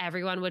that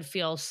everyone would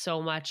feel so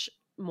much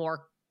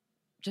more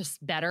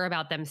just better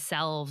about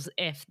themselves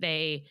if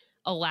they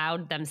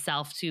allowed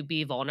themselves to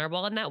be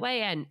vulnerable in that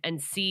way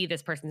and see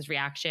this person's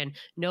reaction,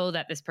 know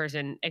that this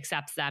person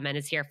accepts them and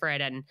is here for it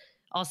and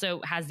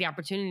also has the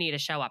opportunity to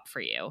show up for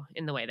you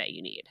in the way that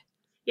you need.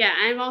 Yeah,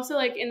 I'm also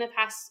like in the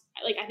past,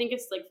 like I think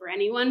it's like for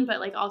anyone, but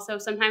like also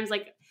sometimes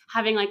like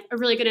having like a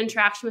really good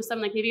interaction with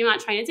someone, like maybe I'm not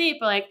trying to date,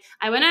 but like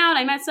I went out,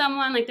 I met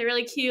someone, like they're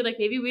really cute, like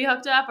maybe we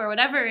hooked up or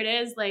whatever it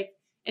is, like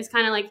it's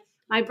kind of like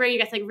my brain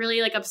gets like really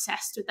like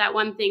obsessed with that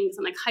one thing. So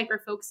I'm like hyper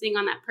focusing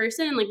on that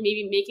person and like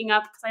maybe making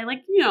up because I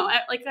like, you know,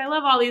 I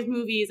love all these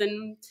movies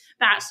and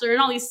Bachelor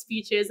and all these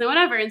speeches and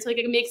whatever. And so like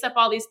it makes up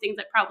all these things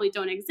that probably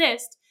don't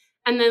exist.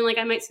 And then like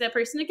I might see that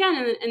person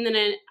again and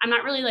then I'm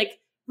not really like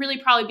really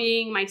probably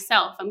being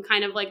myself. I'm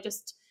kind of like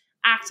just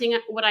acting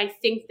what I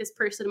think this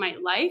person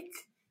might like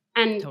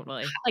and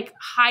like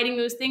hiding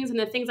those things. And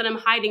the things that I'm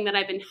hiding that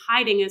I've been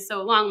hiding is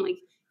so long. Like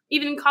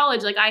even in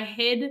college, like I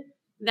hid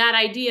that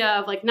idea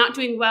of like not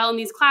doing well in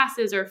these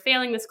classes or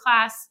failing this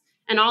class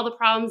and all the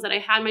problems that I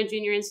had my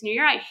junior and senior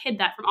year. I hid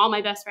that from all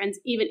my best friends,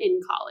 even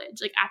in college,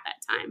 like at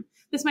that time.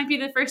 This might be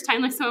the first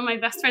time like some of my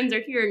best friends are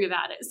hearing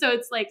about it. So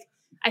it's like,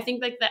 I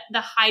think like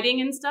the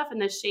hiding and stuff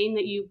and the shame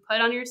that you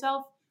put on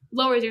yourself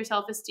lowers your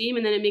self-esteem,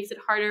 and then it makes it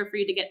harder for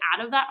you to get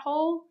out of that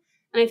hole.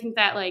 And I think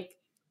that like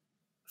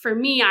for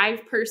me,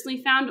 I've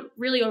personally found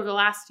really over the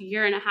last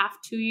year and a half,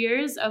 2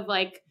 years of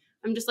like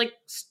I'm just like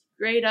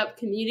straight up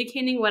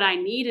communicating what I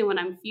need and what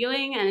I'm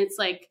feeling. And it's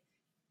like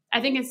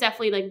I think it's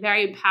definitely like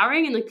very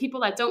empowering. And like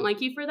people that don't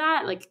like you for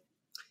that, like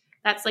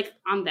that's like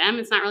on them.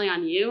 It's not really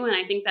on you. And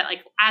I think that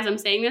like as I'm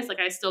saying this, like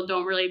I still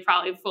don't really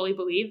probably fully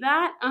believe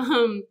that.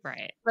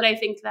 Right. But I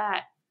think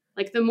that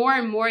like the more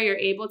and more you're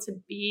able to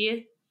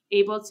be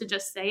able to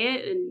just say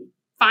it and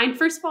find,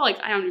 first of all, like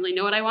I don't really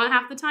know what I want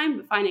half the time,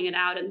 but finding it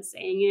out and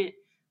saying it,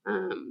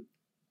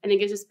 I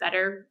think it's just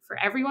better for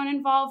everyone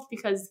involved,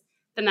 because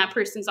then that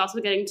person's also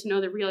getting to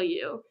know the real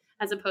you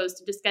as opposed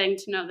to just getting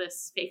to know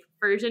this fake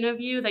version of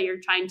you that you're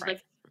trying to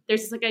like,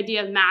 there's this like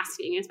idea of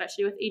masking,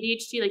 especially with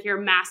ADHD, like you're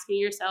masking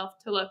yourself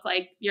to look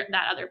like you're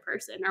that other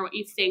person or what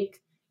you think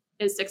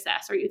is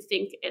success or you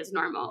think is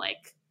normal.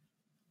 Like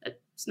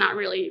it's not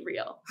really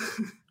real.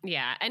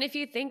 Yeah. And if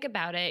you think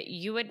about it,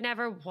 you would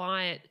never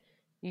want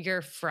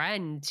your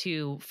friend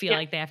to feel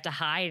like they have to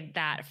hide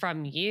that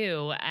from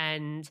you.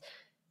 And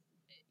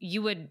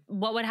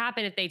what would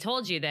happen if they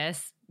told you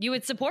this? You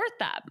would support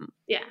them.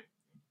 Yeah.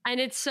 And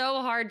it's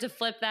so hard to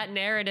flip that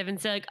narrative and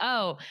say like,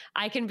 oh,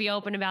 I can be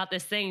open about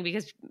this thing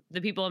because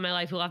the people in my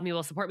life who love me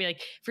will support me.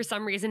 Like for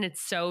some reason,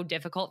 it's so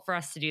difficult for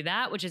us to do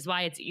that, which is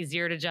why it's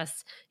easier to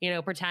just, you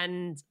know,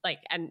 pretend like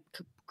and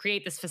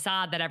create this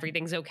facade that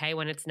everything's okay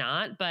when it's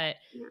not. But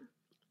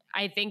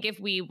I think if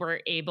we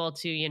were able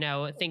to, you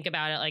know, think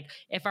about it, like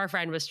if our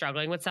friend was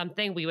struggling with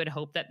something, we would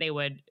hope that they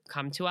would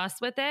come to us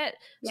with it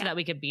so that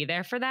we could be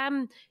there for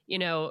them, you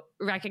know,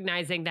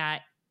 recognizing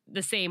that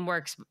the same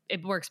works,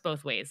 it works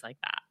both ways like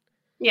that.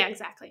 Yeah,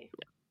 exactly.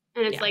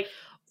 And it's like,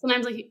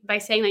 sometimes like by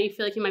saying that you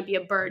feel like you might be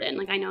a burden.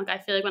 Like I know, like I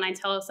feel like when I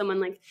tell someone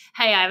like,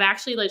 hey, I've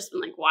actually like just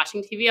been like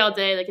watching TV all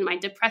day, like in my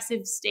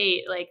depressive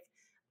state, like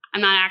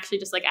I'm not actually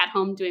just like at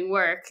home doing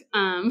work.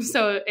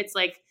 So it's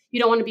like, you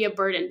don't want to be a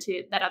burden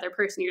to that other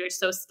person. You're just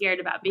so scared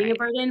about being a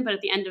burden. But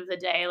at the end of the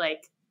day,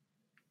 like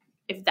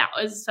if that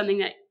was something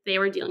that they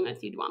were dealing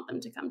with, you'd want them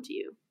to come to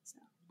you. So.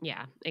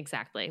 Yeah,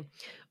 exactly.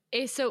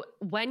 So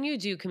when you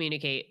do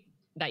communicate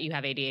that you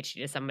have ADHD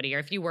to somebody, or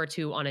if you were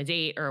to on a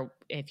date, or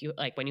if you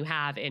like when you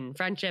have in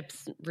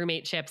friendships,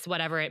 roommateships,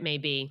 whatever it may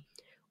be,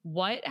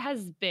 what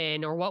has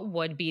been or what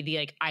would be the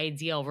like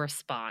ideal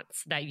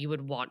response that you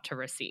would want to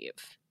receive?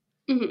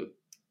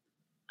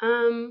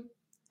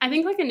 I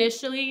think like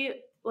initially,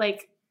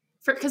 like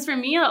because for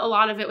me, a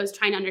lot of it was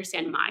trying to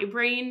understand my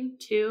brain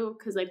too.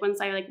 Because like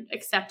once I like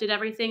accepted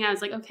everything, I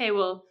was like, okay,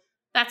 well,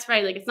 that's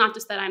right. Like it's not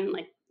just that I'm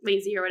like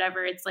lazy or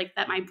whatever. It's like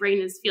that my brain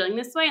is feeling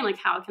this way, and like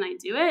how can I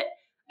do it?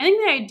 I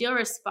think the ideal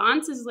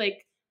response is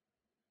like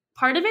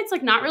part of it's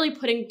like not really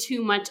putting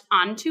too much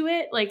onto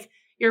it. Like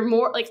you're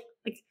more like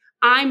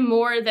I'm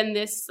more than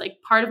this like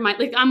part of my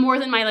like I'm more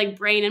than my like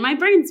brain, and my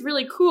brain's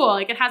really cool.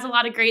 Like it has a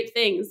lot of great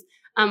things.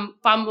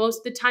 But most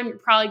of the time you're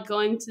probably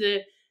going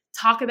to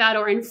talk about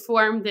or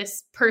inform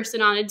this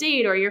person on a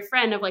date or your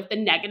friend of like the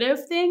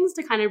negative things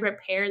to kind of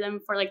prepare them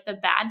for like the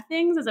bad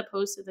things as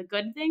opposed to the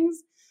good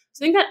things.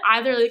 So I think that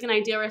either like an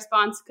ideal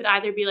response could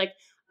either be like,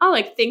 oh,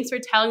 like thanks for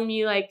telling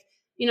me like,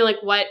 you know,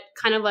 like what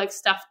kind of like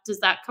stuff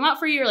does that come up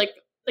for you? Or like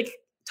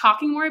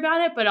talking more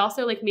about it, but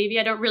also like maybe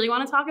I don't really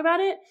want to talk about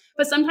it.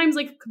 But sometimes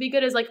like could be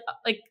good as like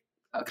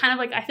kind of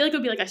like I feel like it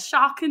would be like a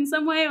shock in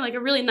some way, or like a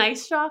really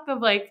nice shock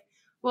of like,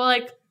 well,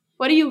 like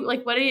what do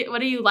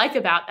you like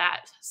about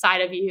that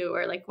side of you,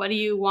 or like what do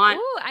you want?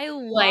 Oh, I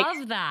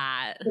love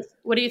that.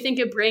 What do you think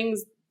it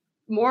brings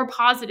more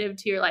positive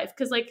to your life?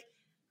 Because like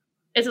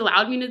it's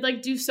allowed me to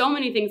like do so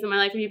many things in my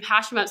life and be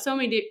passionate about so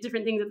many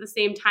different things at the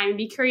same time and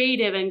be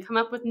creative and come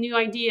up with new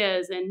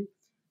ideas and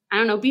I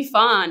don't know, be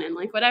fun and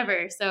like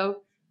whatever.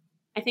 So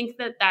I think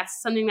that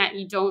that's something that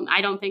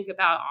I don't think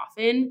about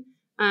often.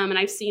 And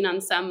I've seen on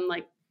some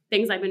like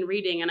things I've been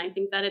reading, and I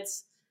think that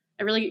it's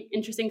a really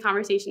interesting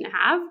conversation to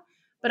have.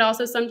 But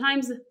also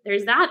sometimes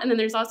there's that. And then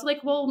there's also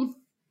like, well,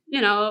 you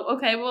know,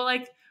 okay, well,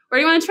 like,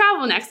 where do you want to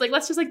travel next? Like,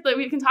 let's just like,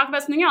 we can talk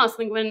about something else.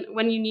 Like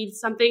when you need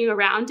something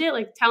around it,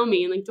 like tell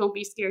me, and like, don't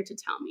be scared to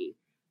tell me.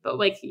 But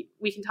like,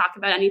 we can talk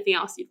about anything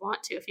else you'd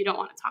want to, if you don't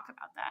want to talk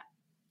about that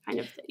kind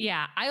of thing.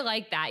 Yeah. I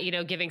like that, you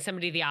know, giving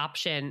somebody the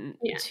option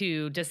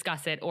to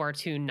discuss it or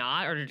to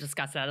not, or to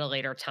discuss it at a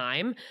later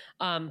time.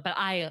 But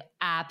I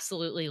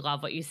absolutely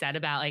love what you said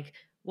about like,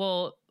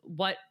 well,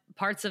 what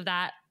parts of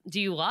that do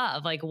you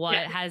love? Like what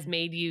has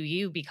made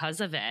you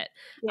because of it?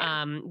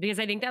 Because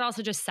I think that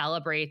also just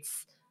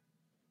celebrates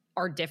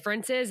our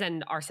differences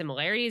and our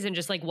similarities and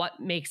just like what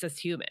makes us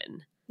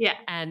human. Yeah.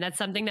 And that's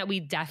something that we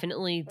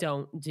definitely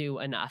don't do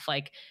enough.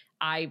 Like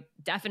I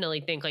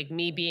definitely think like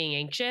me being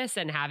anxious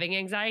and having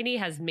anxiety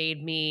has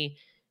made me,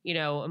 you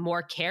know,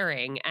 more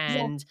caring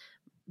and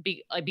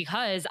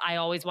because I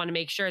always want to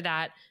make sure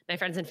that my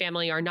friends and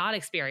family are not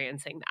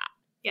experiencing that.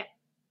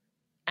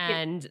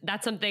 And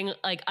that's something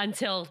like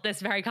until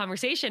this very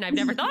conversation, I've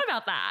never thought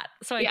about that.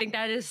 So I think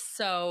that is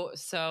so,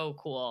 so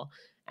cool.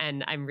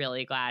 And I'm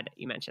really glad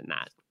you mentioned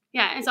that.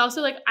 Yeah. It's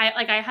also like,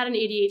 I had an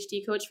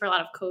ADHD coach for a lot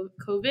of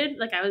COVID.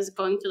 Like I was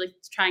going through like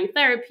trying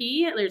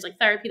therapy. There's like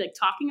therapy, like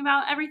talking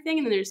about everything.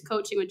 And then there's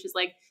coaching, which is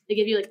like, they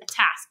give you like a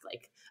task,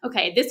 like,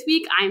 okay, this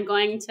week I'm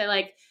going to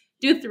like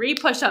do 3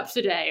 push-ups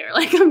today, or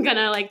like, I'm going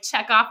to like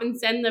check off and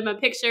send them a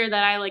picture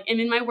that I like am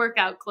in my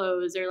workout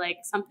clothes or like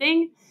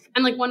something.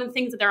 And like one of the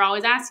things that they're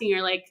always asking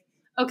are like,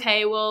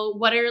 okay, well,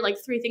 what are like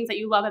 3 things that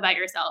you love about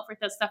yourself, or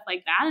stuff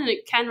like that? And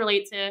it can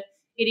relate to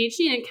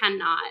ADHD and it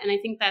cannot. And I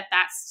think that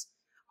that's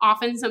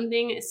often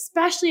something,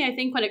 especially I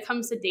think when it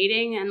comes to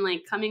dating and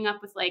like coming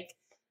up with like,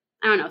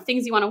 I don't know,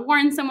 things you want to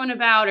warn someone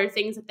about, or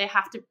things that they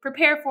have to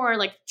prepare for, or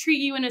like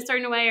treat you in a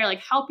certain way, or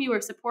like help you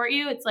or support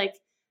you. It's like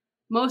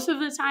most of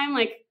the time,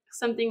 like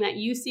something that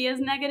you see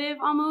as negative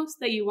almost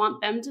that you want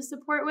them to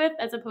support with,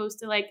 as opposed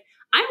to like,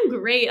 I'm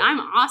great, I'm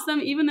awesome,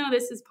 even though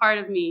this is part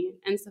of me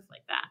and stuff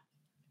like that.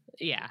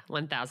 Yeah,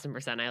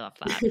 1000%. I love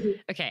that.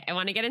 Okay, I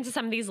want to get into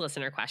some of these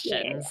listener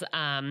questions.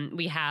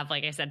 We have,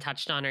 like I said,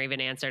 touched on or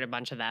even answered a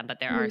bunch of them, but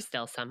there are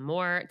still some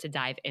more to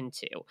dive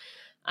into.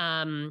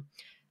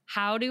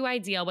 How do I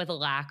deal with a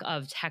lack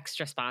of text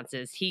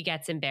responses? He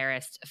gets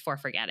embarrassed for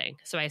forgetting.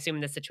 So I assume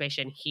in this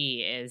situation,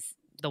 he is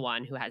the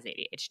one who has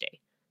ADHD.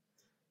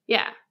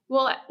 Yeah.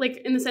 Well,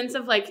 like in the sense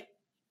of like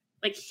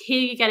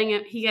he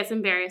gets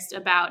embarrassed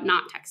about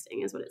not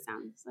texting is what it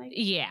sounds like.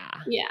 Yeah.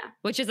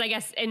 Which is, I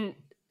guess,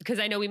 because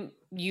I know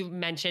you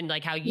mentioned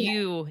like how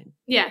you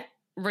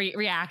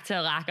react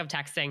to lack of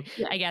texting.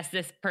 I guess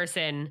this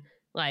person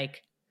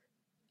like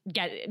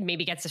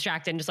gets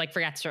distracted and just like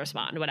forgets to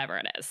respond, whatever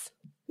it is.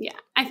 Yeah.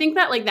 I think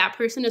that like that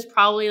person is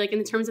probably like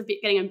in terms of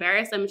getting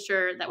embarrassed, I'm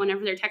sure that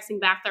whenever they're texting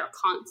back, they're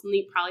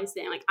constantly probably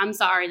saying like, I'm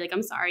sorry, like,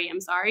 I'm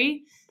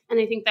sorry. And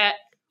I think that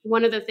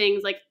one of the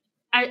things like,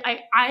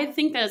 I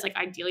think that is like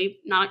ideally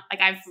not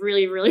like I've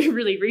really, really,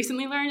 really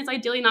recently learned is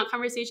ideally not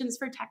conversations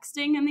for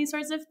texting and these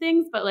sorts of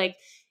things. But like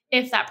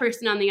if that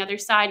person on the other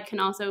side can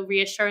also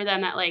reassure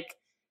them that like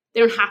they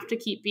don't have to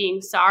keep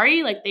being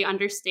sorry, like they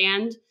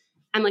understand.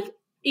 And like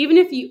even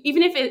if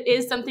it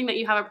is something that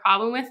you have a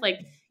problem with, like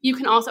you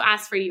can also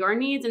ask for your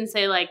needs and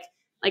say like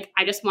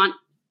I just want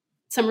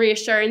some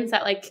reassurance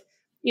that like,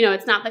 you know,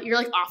 it's not that you're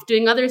like off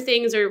doing other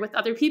things or with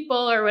other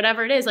people or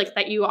whatever it is, like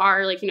that you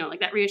are like, you know, like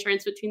that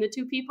reassurance between the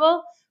two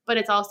people. But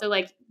it's also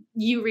like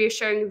you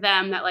reassuring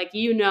them that like,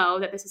 you know,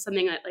 that this is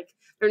something that like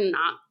they're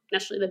not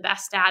necessarily the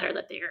best at or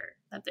that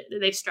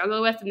they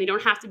struggle with and they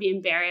don't have to be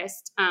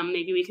embarrassed.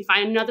 Maybe we can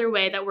find another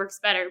way that works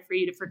better for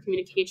you for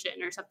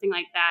communication or something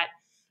like that.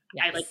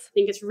 Yes. I like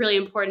think it's really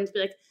important to be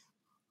like,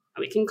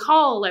 we can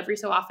call every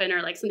so often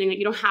or like something that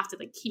you don't have to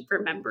like keep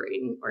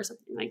remembering or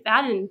something like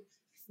that and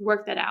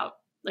work that out.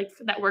 Like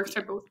that works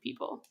for both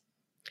people.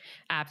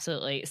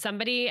 Absolutely.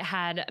 Somebody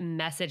had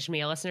messaged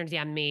me, a listener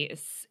DM'd me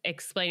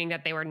explaining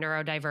that they were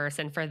neurodiverse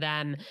and for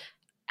them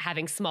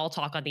having small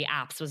talk on the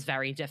apps was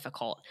very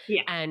difficult.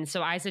 Yeah. And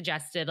so I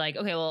suggested like,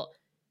 okay, well,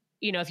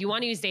 you know, if you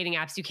want to use dating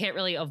apps, you can't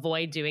really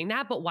avoid doing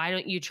that, but why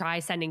don't you try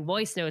sending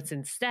voice notes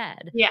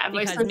instead? Yeah.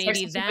 Because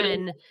maybe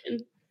then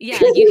you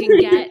can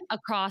get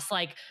across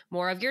like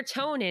more of your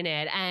tone in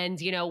it. And,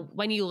 you know,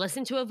 when you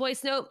listen to a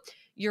voice note,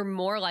 you're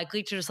more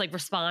likely to just like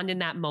respond in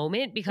that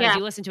moment because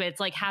you listen to it. It's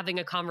like having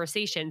a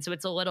conversation. So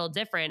it's a little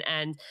different.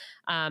 And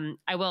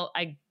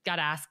I got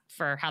asked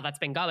for how that's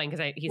been going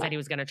because he said he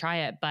was going to try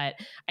it. But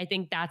I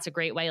think that's a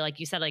great way. Like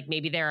you said, like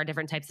maybe there are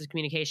different types of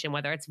communication,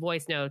 whether it's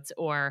voice notes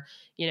or,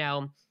 you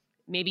know,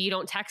 maybe you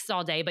don't text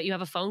all day, but you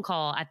have a phone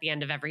call at the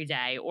end of every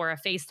day or a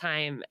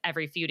FaceTime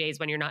every few days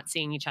when you're not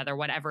seeing each other,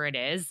 whatever it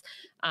is.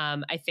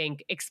 I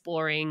think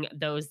exploring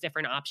those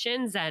different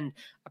options and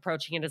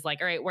approaching it as like,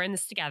 all right, we're in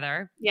this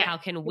together. Yeah. How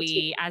can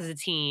we as a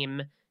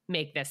team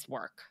make this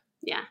work?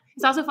 Yeah.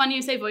 It's also funny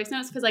you say voice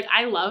notes because like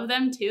I love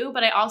them too.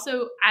 But I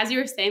also, as you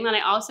were saying that, I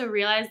also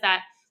realized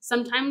that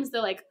sometimes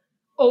the like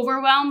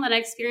overwhelm that I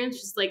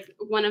experience, just like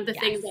one of the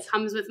things that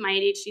comes with my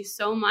ADHD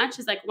so much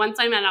is like once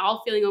I'm at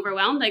all feeling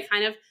overwhelmed, I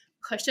kind of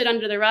push it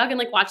under the rug and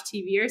like watch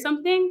TV or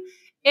something.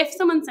 If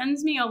someone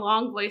sends me a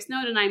long voice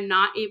note and I'm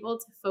not able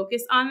to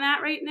focus on that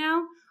right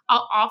now,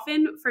 I'll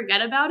often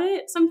forget about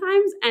it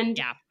sometimes and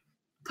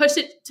push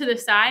it to the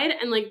side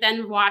and like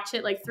then watch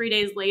it like 3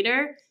 days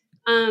later.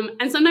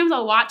 And sometimes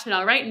I'll watch it.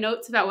 I'll write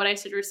notes about what I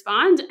should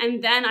respond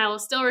and then I will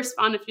still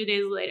respond a few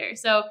days later.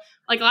 So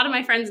like a lot of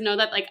my friends know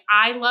that like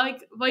I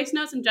like voice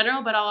notes in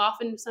general, but I'll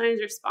often sometimes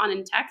respond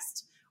in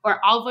text or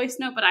I'll voice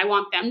note, but I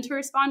want them to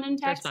respond in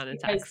text.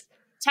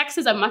 Text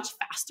is a much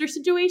faster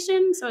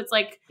situation. So it's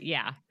like,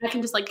 I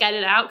can just like get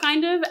it out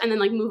kind of, and then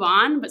like move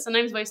on. But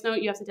sometimes voice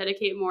note, you have to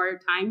dedicate more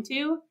time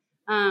to.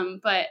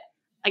 But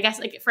I guess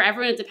like for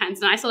everyone, it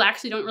depends. And I still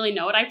actually don't really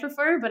know what I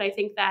prefer, but I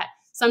think that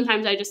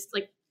sometimes I just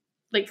like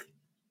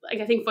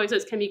I think voice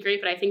notes can be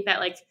great, but I think that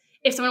like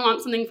if someone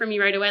wants something from me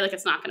right away, like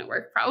it's not going to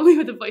work probably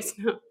with a voice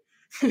note.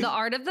 The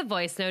art of the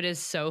voice note is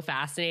so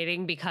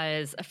fascinating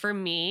because for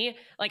me,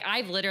 like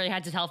I've literally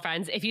had to tell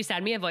friends, if you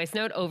send me a voice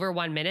note over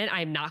 1 minute,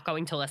 I'm not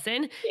going to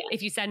listen. Yeah.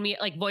 If you send me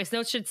like voice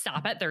notes should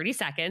stop at 30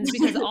 seconds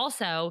because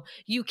also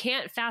you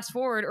can't fast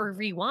forward or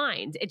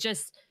rewind. It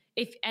just,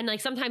 and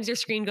like sometimes your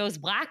screen goes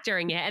black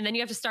during it and then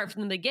you have to start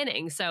from the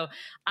beginning. So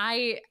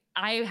I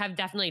have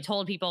definitely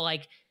told people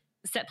like,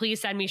 please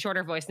send me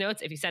shorter voice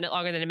notes. If you send it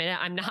longer than a minute,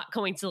 I'm not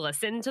going to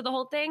listen to the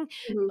whole thing.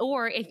 Mm-hmm.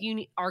 Or if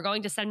you are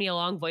going to send me a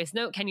long voice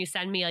note, can you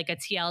send me like a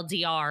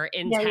TLDR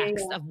in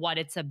text of what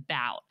it's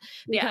about?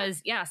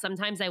 Because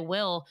sometimes I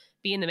will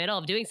be in the middle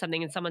of doing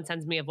something and someone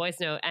sends me a voice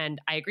note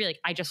and I agree. Like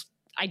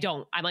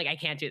I'm like, I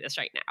can't do this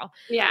right now.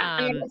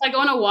 Yeah. And if I go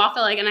on a walk,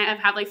 like, and I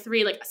have like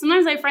 3, like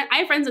sometimes I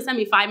have friends that send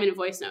me 5-minute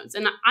voice notes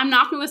and I'm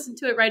not going to listen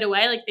to it right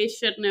away. Like they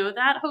should know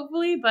that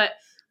hopefully, but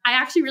I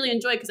actually really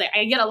enjoy it because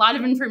I get a lot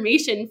of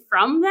information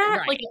from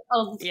that, like a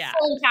full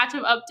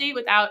catch-up update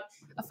without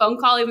a phone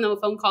call, even though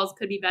phone calls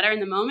could be better in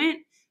the moment.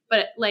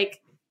 But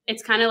like,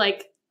 it's kind of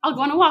like, I'll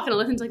go on a walk and I'll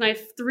listen to like my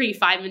 3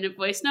 5-minute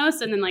voice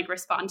notes and then like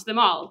respond to them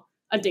all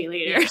a day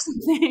later or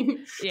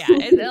something.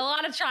 It's a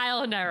lot of trial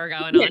and error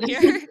going on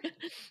here.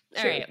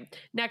 All right.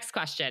 Next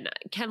question.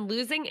 Can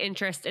losing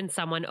interest in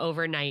someone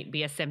overnight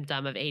be a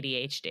symptom of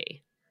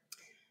ADHD?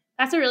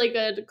 That's a really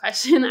good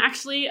question,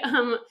 actually.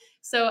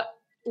 So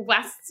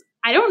West,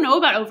 I don't know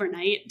about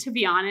overnight, to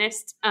be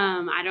honest.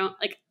 I don't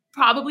like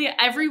probably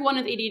everyone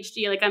with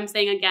ADHD, like I'm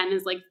saying again,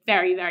 is like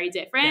very, very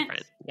different.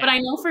 Yeah. But I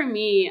know for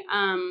me,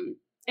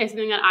 it's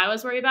something that I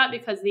was worried about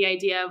because the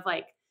idea of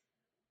like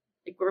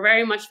we're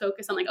very much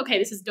focused on like, okay,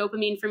 this is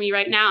dopamine for me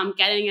right now. I'm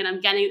getting it.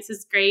 This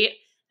is great.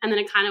 And then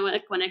it kind of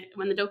like when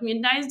the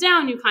dopamine dies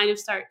down, you kind of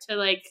start to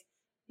like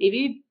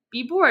maybe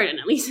be bored. And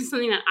at least it's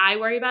something that I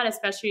worry about,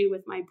 especially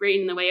with my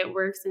brain and the way it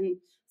works and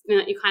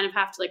that you kind of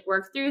have to like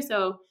work through.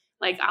 So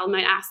like I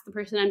might ask the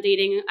person I'm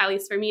dating, at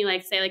least for me,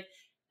 like say like,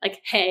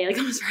 hey, like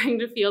I'm starting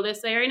to feel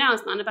this way right now.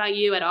 It's not about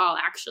you at all.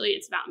 Actually,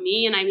 it's about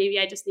me. And I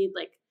just need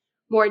like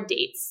more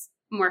dates,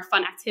 more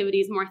fun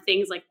activities, more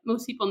things like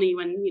most people need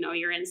when, you know,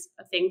 you're in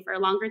a thing for a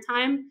longer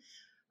time.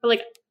 But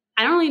like,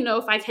 I don't really know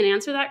if I can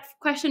answer that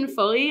question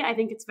fully. I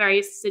think it's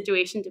very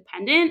situation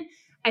dependent.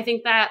 I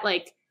think that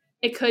like,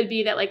 it could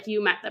be that like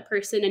you met that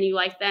person and you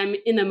like them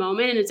in the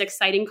moment and it's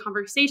exciting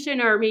conversation,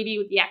 or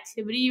maybe the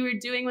activity you were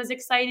doing was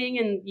exciting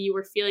and you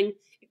were feeling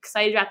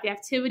excited about the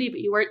activity,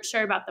 but you weren't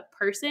sure about the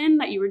person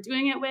that you were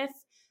doing it with.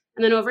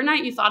 And then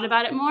overnight you thought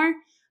about it more.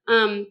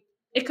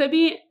 It could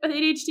be with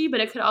ADHD, but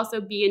it could also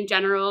be in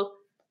general,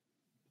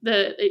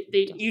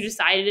 you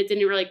decided it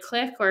didn't really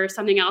click or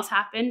something else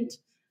happened.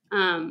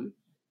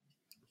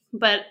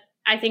 But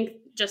I think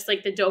just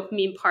like the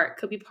dopamine part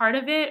could be part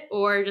of it,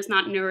 or just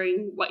not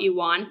knowing what you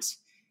want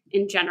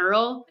in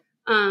general.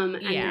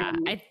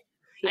 I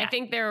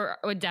think there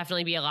would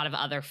definitely be a lot of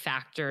other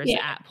factors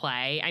at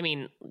play. I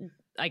mean,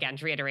 again,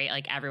 to reiterate,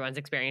 like everyone's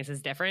experience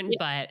is different,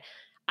 but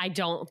I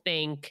don't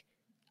think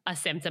a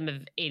symptom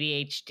of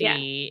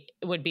ADHD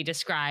would be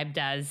described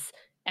as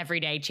every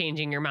day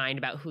changing your mind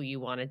about who you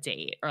want to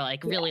date, or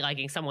like really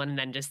liking someone and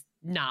then just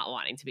not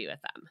wanting to be with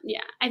them.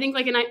 Yeah. I think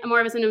like more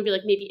of a symptom would be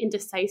like maybe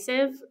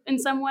indecisive in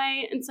some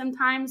way, and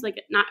sometimes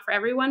like not for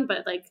everyone,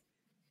 but like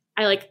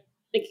I like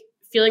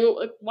feeling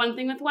like one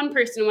thing with one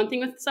person, one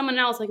thing with someone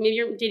else. Like maybe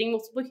you're dating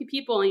multiple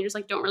people and you just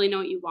like don't really know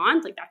what you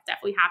want. Like that's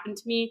definitely happened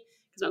to me,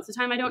 because most of the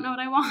time I don't know what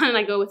I want and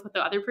I go with what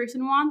the other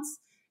person wants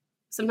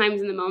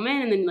sometimes in the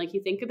moment, and then like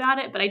you think about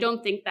it. But I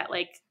don't think that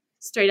like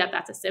straight up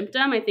that's a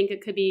symptom. I think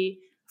it could be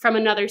from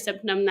another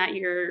symptom that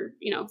you're,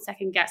 you know,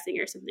 second guessing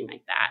or something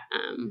like that.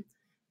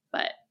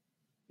 But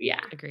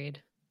yeah.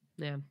 Agreed.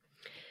 Yeah.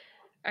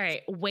 All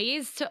right.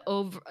 Ways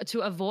to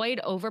avoid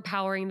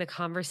overpowering the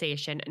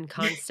conversation and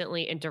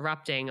constantly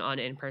interrupting on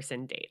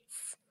in-person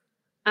dates.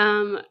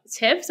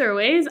 Tips or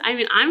ways? I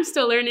mean, I'm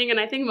still learning, and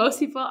I think most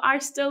people are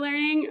still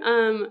learning.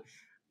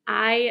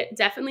 I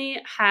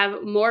definitely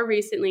have more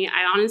recently,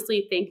 I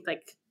honestly think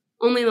like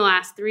only in the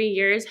last 3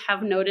 years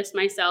have noticed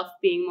myself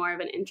being more of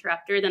an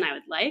interrupter than I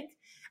would like.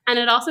 And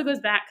it also goes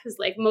back because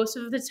like most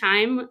of the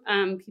time,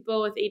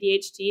 people with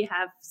ADHD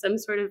have some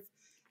sort of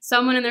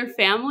someone in their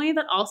family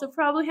that also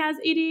probably has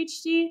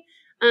ADHD.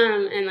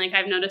 And like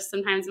I've noticed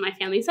sometimes in my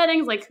family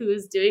settings, like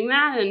who's doing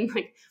that, and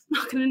like I'm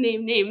not going to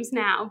name names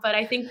now, but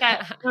I think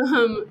that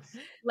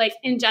like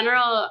in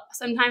general,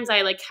 sometimes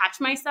I like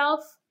catch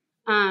myself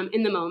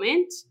in the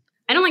moment.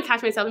 I don't like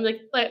catch myself and be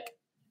like, look,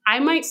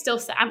 I'm probably still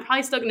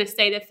going to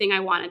say the thing I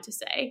wanted to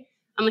say.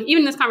 I'm like,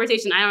 even in this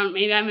conversation,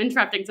 maybe I'm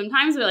interrupting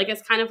sometimes, but like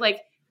it's kind of like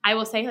I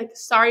will say like,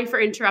 sorry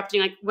for interrupting,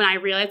 like when I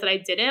realized that I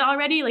did it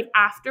already, like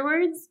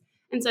afterwards.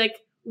 And so like,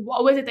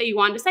 what was it that you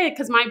wanted to say?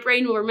 Because my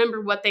brain will remember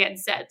what they had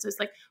said. So it's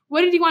like,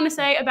 what did you want to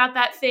say about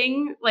that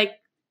thing? Like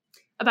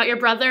about your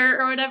brother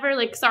or whatever?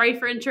 Like, sorry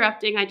for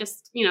interrupting. I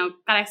just, you know,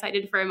 got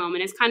excited for a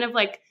moment. It's kind of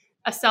like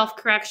a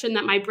self-correction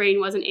that my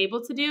brain wasn't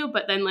able to do.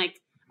 But then like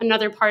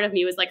another part of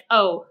me was like,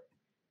 oh,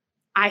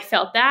 I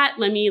felt that.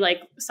 Let me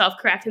like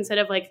self-correct instead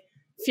of like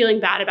feeling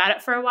bad about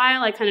it for a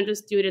while. I kind of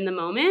just do it in the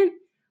moment.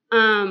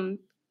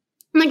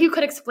 Like you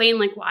could explain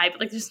like why, but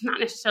like just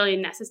not necessarily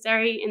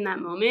necessary in that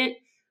moment.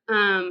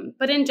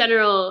 But in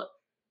general,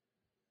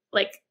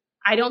 like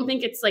I don't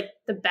think it's like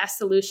the best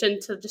solution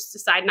to just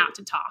decide not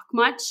to talk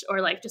much or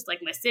like just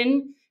like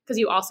listen, because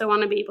you also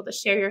want to be able to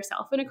share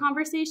yourself in a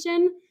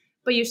conversation,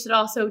 but you should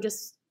also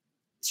just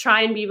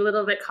try and be a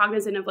little bit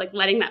cognizant of like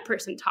letting that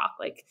person talk.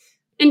 Like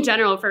in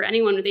general, for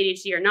anyone with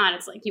ADHD or not,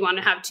 it's like you want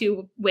to have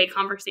two-way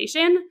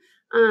conversation.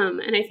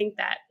 And I think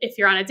that if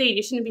you're on a date,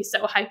 you shouldn't be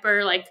so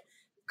hyper like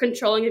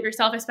controlling of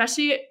yourself,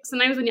 especially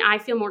sometimes when I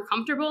feel more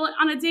comfortable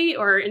on a date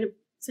or in a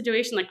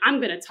situation, like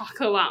I'm going to talk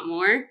a lot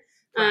more.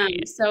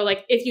 Right. So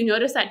like if you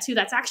notice that too,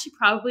 that's actually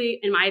probably,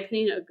 in my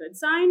opinion, a good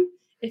sign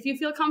if you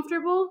feel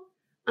comfortable.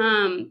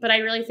 But I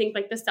really think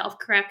like the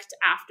self-correct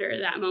after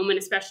that moment,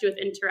 especially with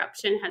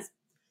interruption, has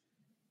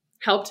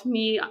helped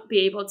me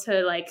be able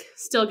to like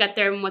still get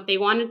there and what they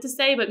wanted to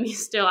say, but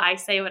I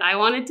say what I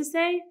wanted to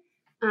say.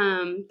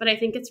 But I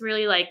think it's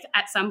really like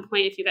at some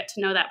point, if you get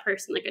to know that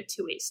person, like a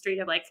two-way street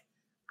of like,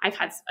 I've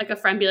had like a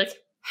friend be like,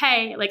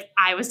 hey, like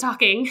I was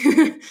talking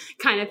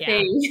kind of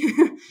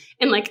thing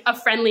in like a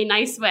friendly,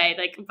 nice way.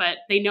 Like, but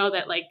they know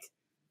that like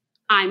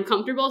I'm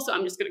comfortable, so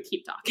I'm just going to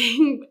keep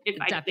talking.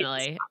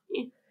 Definitely.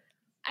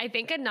 I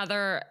think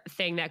another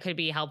thing that could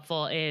be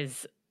helpful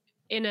is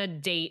in a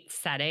date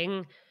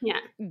setting,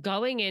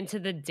 going into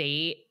the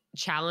date,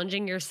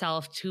 challenging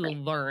yourself to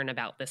learn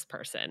about this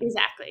person.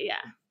 Exactly. Yeah.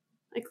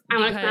 Like I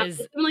want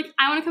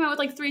to come out with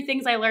like 3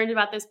 things I learned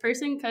about this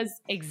person, because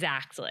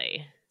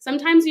exactly.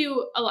 Sometimes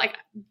you like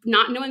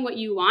not knowing what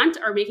you want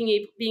or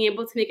being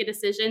able to make a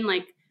decision.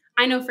 Like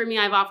I know for me,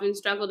 I've often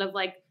struggled of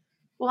like,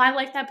 well, I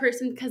like that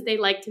person because they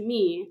liked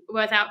me,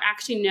 without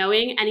actually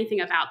knowing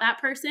anything about that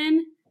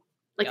person.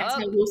 Like that's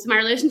how most of my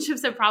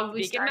relationships have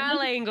probably started. Speaking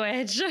my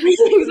language.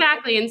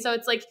 Exactly. And so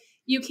it's like,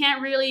 you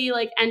can't really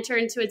like enter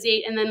into a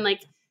date and then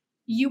like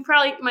you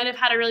probably might have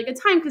had a really good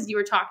time because you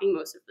were talking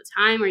most of the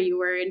time or you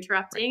were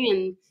interrupting,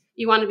 and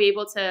you want to be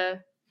able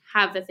to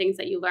have the things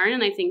that you learn.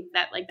 And I think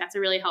that like that's a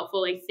really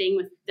helpful like thing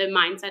with the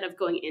mindset of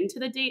going into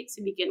the date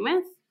to begin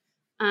with.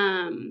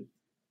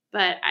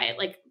 But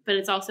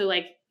it's also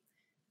like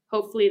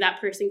hopefully that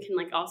person can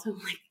like also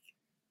like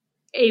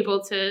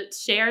able to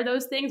share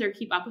those things or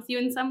keep up with you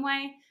in some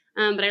way.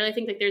 But I really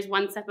think like there's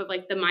one step of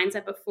like the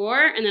mindset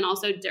before and then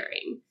also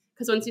during,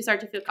 because once you start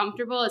to feel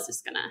comfortable, it's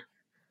just gonna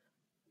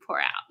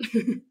pour out.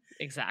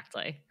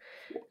 Exactly.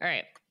 All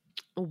right.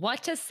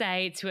 What to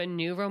say to a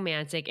new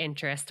romantic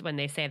interest when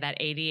they say that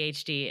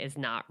ADHD is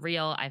not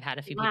real? I've had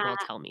a few people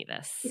tell me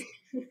this.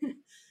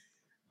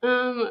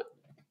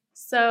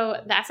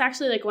 So that's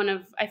actually like one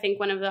of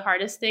the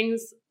hardest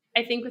things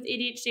I think with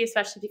ADHD,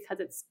 especially because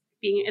it's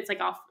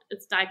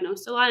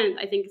diagnosed a lot, and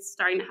I think it's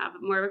starting to have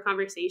more of a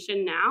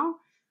conversation now.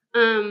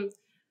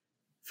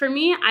 For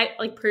me, I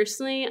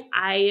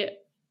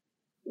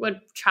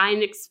would try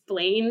and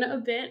explain a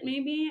bit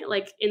maybe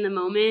like in the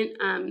moment,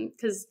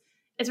 because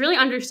it's really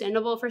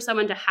understandable for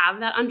someone to have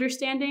that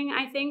understanding,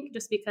 I think,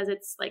 just because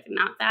it's like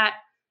not that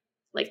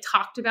like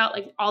talked about,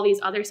 like all these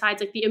other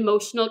sides, like the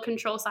emotional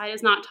control side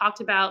is not talked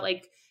about,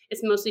 like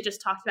it's mostly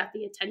just talked about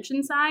the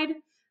attention side.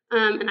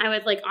 And I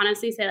would like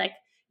honestly say like,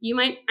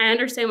 I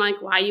understand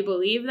like why you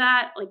believe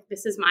that, like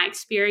this is my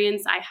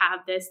experience, I have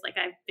this, like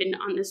I've been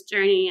on this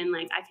journey, and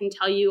like I can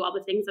tell you all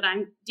the things that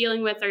I'm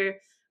dealing with or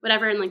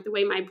whatever, and like the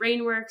way my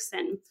brain works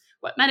and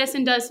what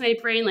medicine does to my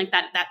brain, like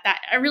that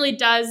it really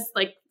does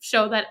like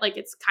show that like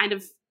it's kind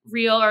of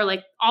real, or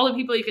like all the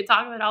people you could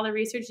talk about, all the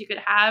research you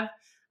could have.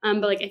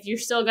 But like if you're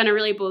still gonna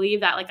really believe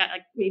that, like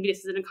maybe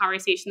this isn't a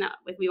conversation that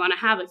like we want to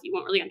have, like you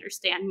won't really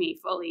understand me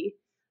fully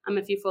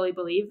if you fully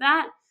believe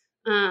that.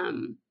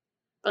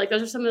 But like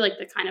those are some of like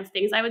the kind of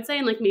things I would say,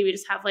 and like maybe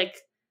just have like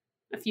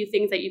a few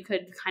things that you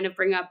could kind of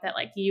bring up that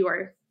like you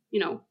are,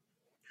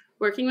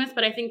 working with.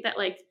 But I think that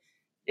like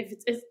if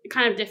it's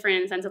kind of different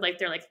in the sense of like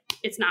they're like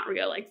it's not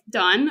real, like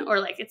done, or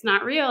like it's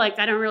not real, like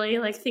I don't really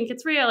like think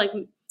it's real, like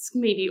it's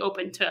maybe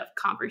open to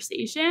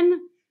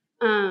conversation.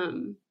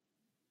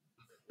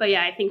 But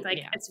yeah, I think like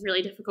it's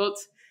really difficult,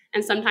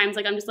 and sometimes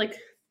like I'm just like,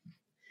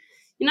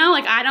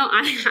 like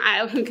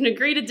I can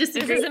agree to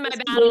disagree. This isn't my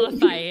battle to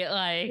fight.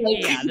 Like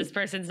this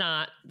person's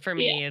not for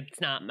me. Yeah.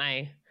 It's not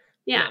my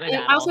not my and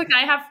battle. Also like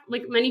I have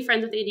like many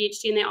friends with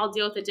ADHD, and they all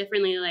deal with it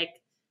differently. Like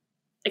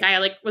I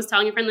like was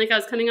telling a friend like I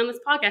was coming on this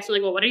podcast, and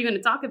like, well, what are you going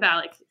to talk about?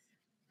 Like,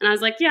 and I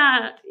was like,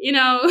 yeah,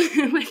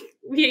 like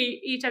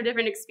we each have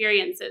different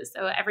experiences,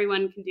 so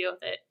everyone can deal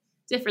with it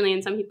differently,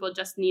 and some people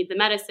just need the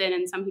medicine,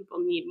 and some people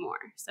need more.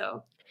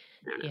 So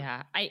I don't know.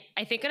 Yeah,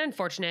 I think an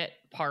unfortunate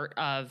part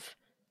of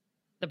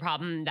the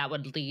problem that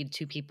would lead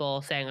to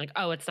people saying like,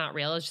 oh, it's not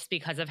real, is just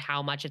because of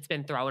how much it's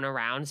been thrown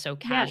around so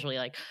casually.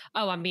 Like,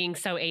 oh, I'm being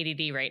so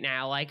ADD right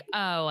now. Like,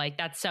 oh, like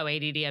that's so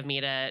ADD of me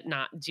to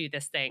not do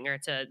this thing or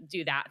to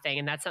do that thing.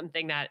 And that's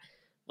something that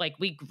like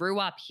we grew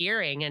up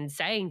hearing and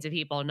saying to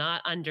people,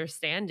 not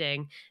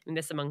understanding, and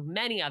this among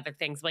many other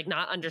things, like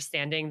not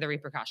understanding the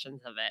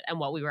repercussions of it and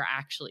what we were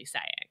actually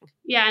saying.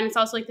 Yeah. And it's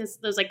also like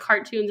those like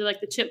cartoons of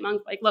like the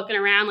chipmunk, like looking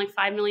around like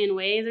 5 million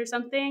ways or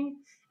something.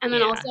 And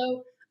then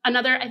also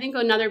I think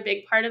another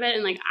big part of it,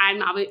 and like I'm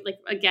not like,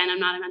 again, I'm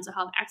not a mental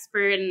health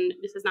expert, and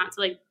this is not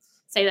to like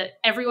say that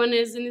everyone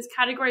is in this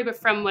category, but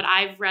from what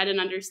I've read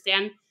and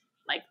understand,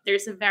 like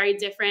there's a very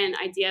different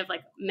idea of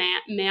like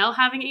male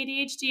having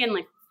ADHD and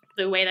like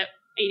the way that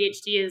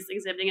ADHD is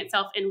exhibiting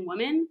itself in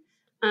women,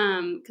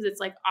 because it's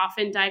like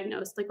often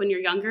diagnosed like when you're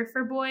younger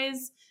for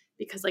boys,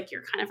 because like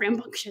you're kind of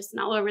rambunctious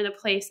and all over the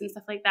place and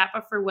stuff like that.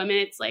 But for women,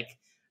 it's like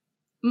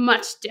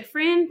much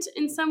different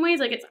in some ways.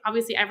 Like it's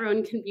obviously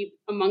everyone can be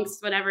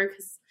amongst whatever,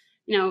 because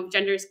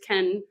genders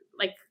can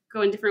like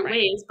go in different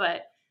ways.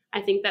 But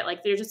I think that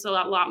like there's just a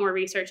lot more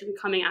research and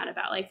coming out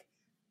about like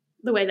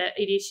the way that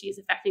ADHD is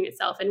affecting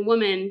itself in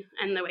women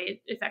and the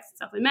way it affects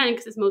itself in men,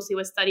 because it's mostly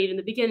was studied in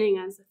the beginning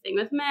as a thing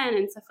with men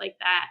and stuff like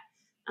that.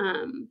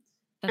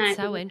 That's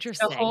so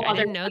interesting. I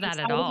didn't know that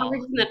at all.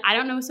 That I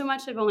don't know so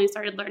much. I've only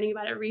started learning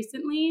about it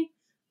recently.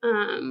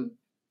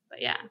 But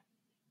yeah.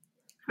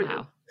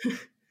 Wow.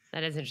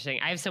 That is interesting.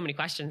 I have so many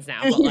questions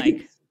now, but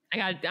like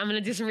I'm going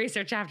to do some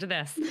research after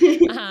this.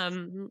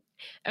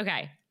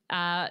 Okay.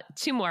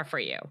 2 more for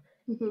you.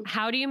 Mm-hmm.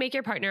 How do you make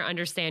your partner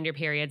understand your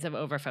periods of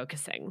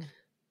overfocusing?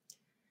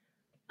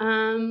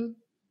 That's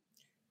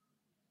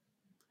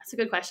a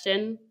good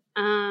question.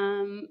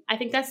 I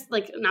think that's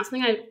like not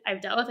something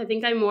I've dealt with. I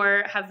think I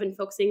have been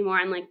focusing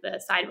more on like the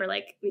side where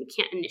like you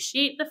can't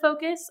initiate the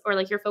focus, or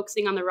like you're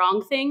focusing on the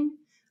wrong thing.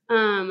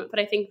 But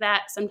I think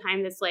that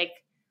sometimes it's like,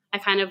 I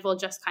kind of will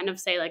just kind of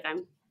say like,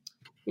 I'm,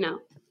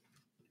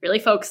 really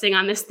focusing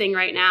on this thing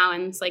right now.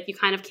 And it's like, you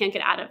kind of can't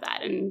get out of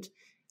that. And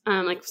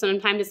like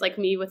sometimes it's like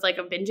me with like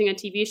binging a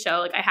TV show,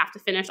 like I have to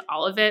finish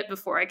all of it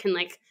before I can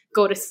like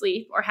go to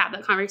sleep or have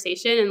that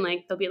conversation. And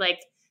like, he'll be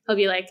like,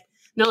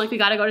 no, like we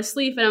got to go to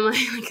sleep. And I'm like,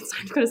 it's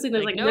time to go to sleep. And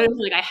I was like, no,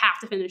 like I have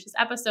to finish this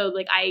episode.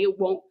 Like I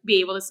won't be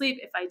able to sleep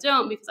if I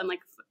don't, because I'm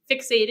like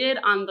fixated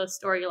on the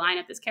storyline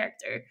of this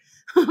character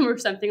or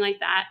something like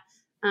that.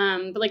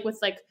 But like with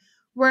like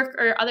work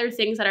or other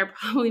things that are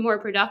probably more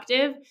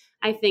productive,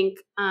 I think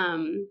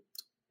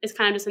it's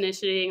kind of just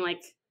initiating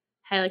like,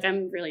 hey, like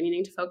I'm really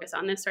needing to focus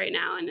on this right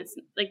now. And it's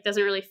like,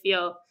 doesn't really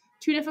feel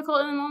too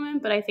difficult in the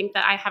moment, but I think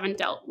that I haven't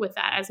dealt with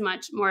that as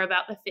much, more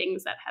about the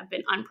things that have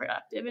been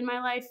unproductive in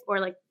my life, or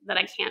like that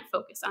I can't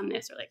focus on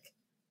this, or like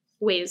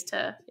ways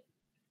to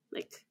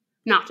like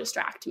not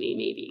distract me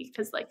maybe,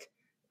 because like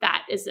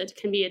that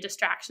can be a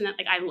distraction that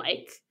like I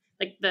like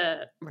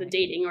the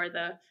dating or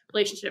the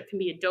relationship can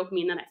be a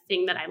dopamine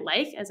thing that I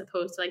like, as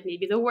opposed to like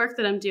maybe the work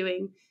that I'm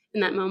doing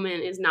in that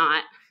moment is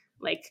not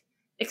like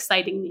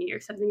exciting me or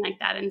something like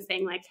that, and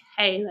saying like,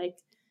 hey, like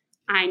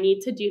I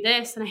need to do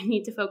this and I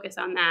need to focus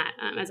on that,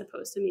 as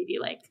opposed to maybe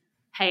like,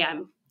 hey,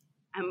 I'm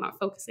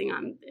focusing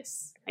on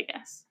this, I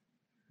guess.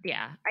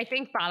 Yeah. I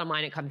think bottom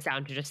line, it comes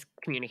down to just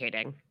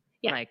communicating.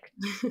 Yeah. Like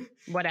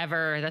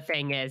whatever the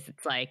thing is,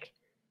 it's like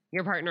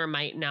your partner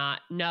might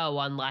not know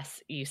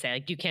unless you say,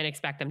 like, you can't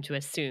expect them to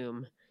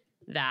assume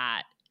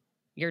that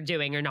you're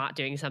doing or not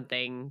doing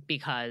something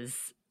because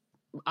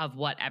of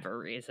whatever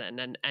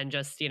reason, and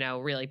just, you know,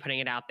 really putting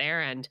it out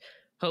there, and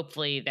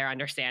hopefully they're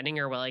understanding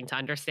or willing to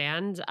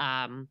understand.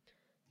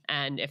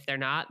 And if they're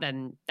not,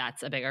 then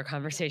that's a bigger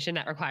conversation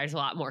that requires a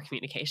lot more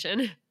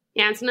communication.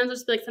 Yeah. And sometimes I'll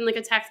just be like, send like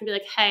a text and be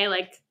like, hey,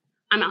 like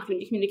I'm not going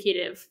to be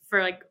communicative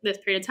for like this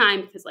period of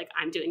time because like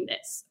I'm doing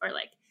this, or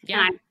like,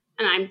 yeah.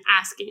 And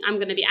I'm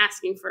going to be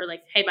asking for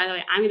like, hey, by the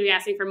way, I'm going to be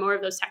asking for more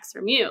of those texts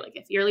from you. Like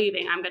if you're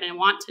leaving, I'm going to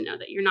want to know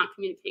that you're not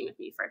communicating with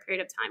me for a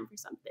period of time for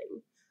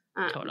something.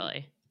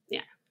 Totally.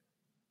 Yeah.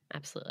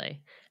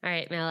 Absolutely. All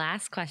right. My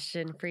last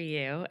question for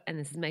you, and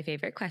this is my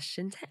favorite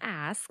question to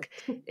ask,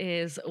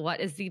 is what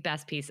is the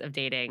best piece of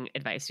dating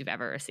advice you've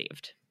ever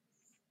received?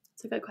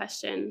 It's a good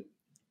question.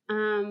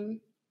 I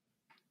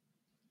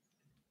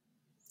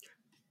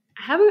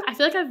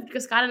feel like I've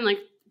just gotten like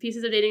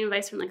pieces of dating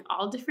advice from like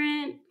all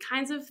different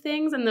kinds of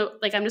things. And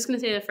I'm just going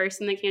to say the first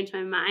thing that came to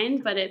my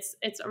mind, but it's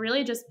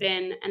really just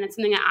been, and it's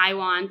something that I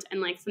want,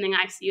 and like something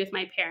I see with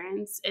my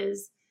parents,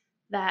 is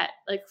that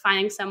like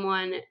finding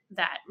someone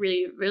that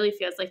really, really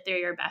feels like they're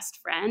your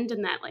best friend,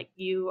 and that like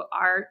you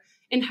are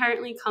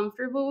inherently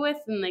comfortable with,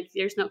 and like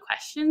there's no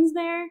questions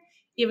there,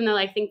 even though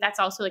I think that's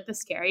also like the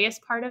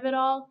scariest part of it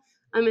all,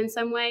 in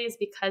some ways,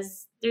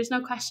 because there's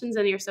no questions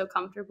and you're so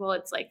comfortable.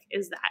 It's like,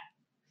 is that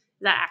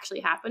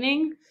actually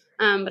happening?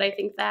 But I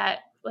think that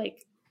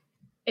like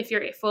if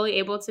you're fully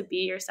able to be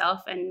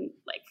yourself, and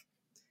like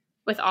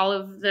with all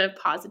of the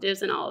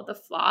positives and all of the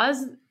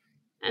flaws,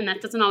 and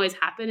that doesn't always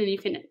happen, and you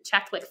can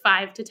check like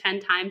 5 to 10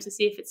 times to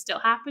see if it's still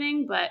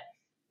happening, but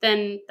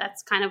then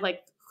that's kind of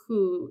like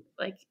who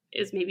like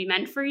is maybe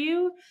meant for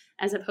you,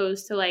 as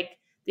opposed to like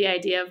the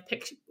idea of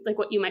like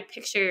what you might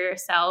picture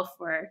yourself,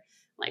 or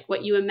like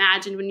what you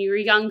imagined when you were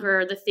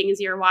younger, the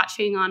things you're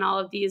watching on all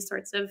of these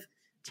sorts of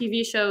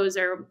TV shows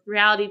or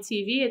reality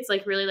TV. It's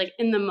like really like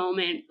in the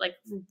moment, like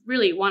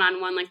really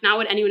one-on-one, like not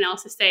what anyone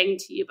else is saying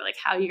to you, but like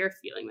how you're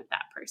feeling with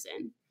that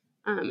person,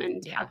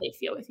 and how they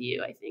feel with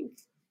you, I think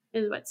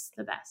is what's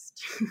the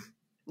best.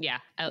 Yeah.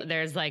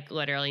 There's like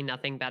literally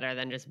nothing better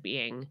than just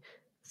being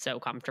so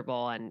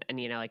comfortable and,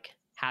 you know, like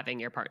having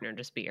your partner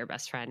just be your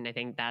best friend. I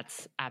think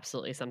that's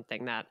absolutely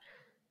something that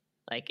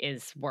like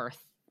is worth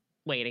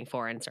waiting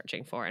for and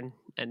searching for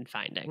and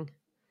finding.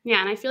 Yeah.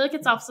 And I feel like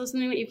it's also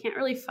something that you can't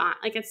really find.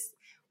 Like it's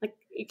like,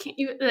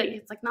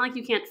 it's like, not like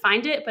you can't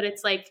find it, but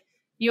it's like,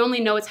 you only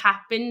know it's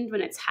happened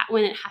when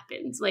when it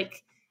happens.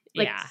 Like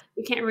yeah.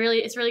 You can't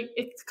really,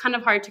 it's kind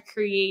of hard to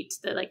create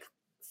the like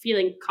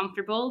feeling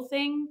comfortable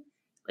thing.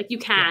 Like you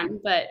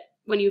can, but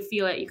when you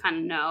feel it, you kind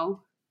of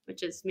know,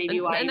 which is maybe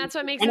why. And that's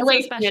what makes it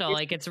so special.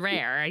 Like it's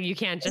rare. You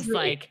can't just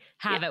like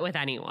have it with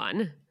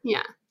anyone.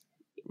 Yeah.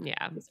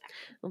 Yeah.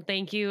 Well,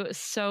 thank you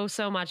so,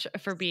 so much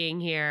for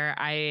being here.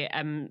 I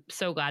am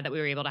so glad that we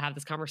were able to have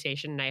this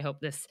conversation. And I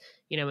hope this,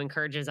 you know,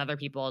 encourages other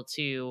people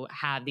to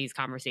have these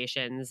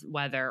conversations,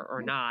 whether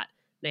or not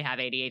they have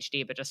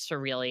ADHD, but just to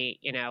really,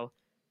 you know,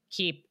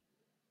 keeping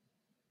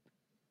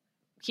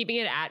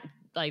it at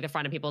like the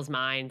front of people's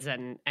minds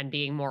and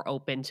being more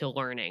open to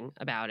learning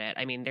about it.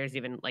 I mean, there's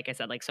even, like I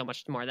said, like so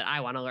much more that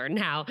I want to learn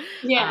now.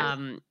 Yeah.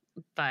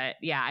 But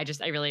yeah,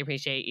 I really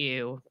appreciate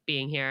you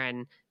being here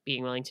and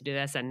being willing to do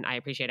this. And I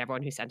appreciate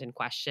everyone who sent in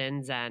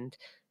questions, and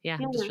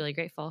I'm just really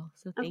grateful.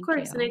 So thank you.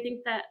 And I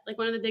think that like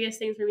one of the biggest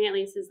things for me, at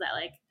least, is that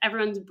like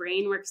everyone's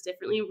brain works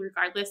differently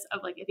regardless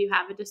of like if you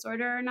have a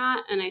disorder or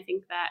not. And I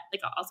think that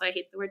like, also I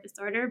hate the word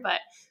disorder,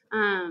 but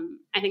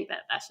I think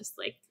that that's just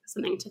like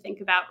something to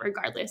think about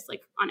regardless,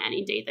 like on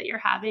any date that you're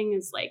having,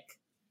 is like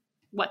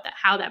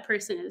how that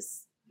person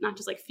is not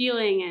just like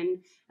feeling and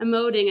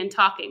emoting and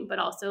talking, but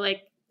also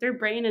like their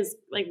brain is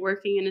like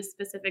working in a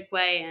specific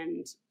way,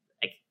 and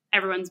like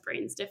everyone's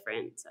brain's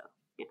different. So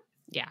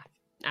yeah,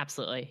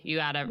 absolutely. You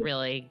got to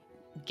really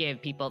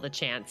give people the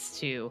chance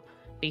to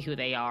be who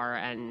they are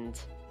and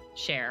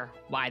share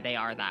why they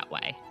are that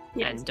way.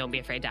 Yes. And don't be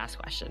afraid to ask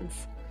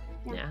questions.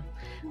 Yeah.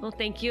 Well,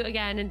 thank you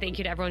again. And thank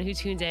you to everyone who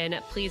tuned in.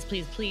 Please,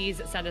 please,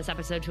 please send this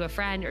episode to a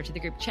friend or to the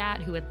group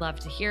chat who would love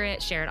to hear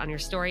it. Share it on your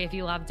story if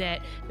you loved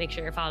it. Make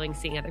sure you're following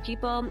Seeing Other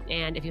People.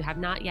 And if you have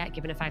not yet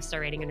given a 5-star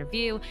rating and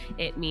review,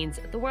 it means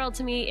the world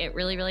to me. It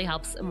really, really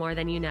helps more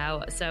than you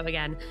know. So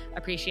again,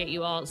 appreciate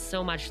you all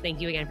so much. Thank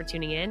you again for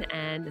tuning in.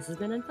 And this has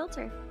been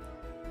Unfiltered.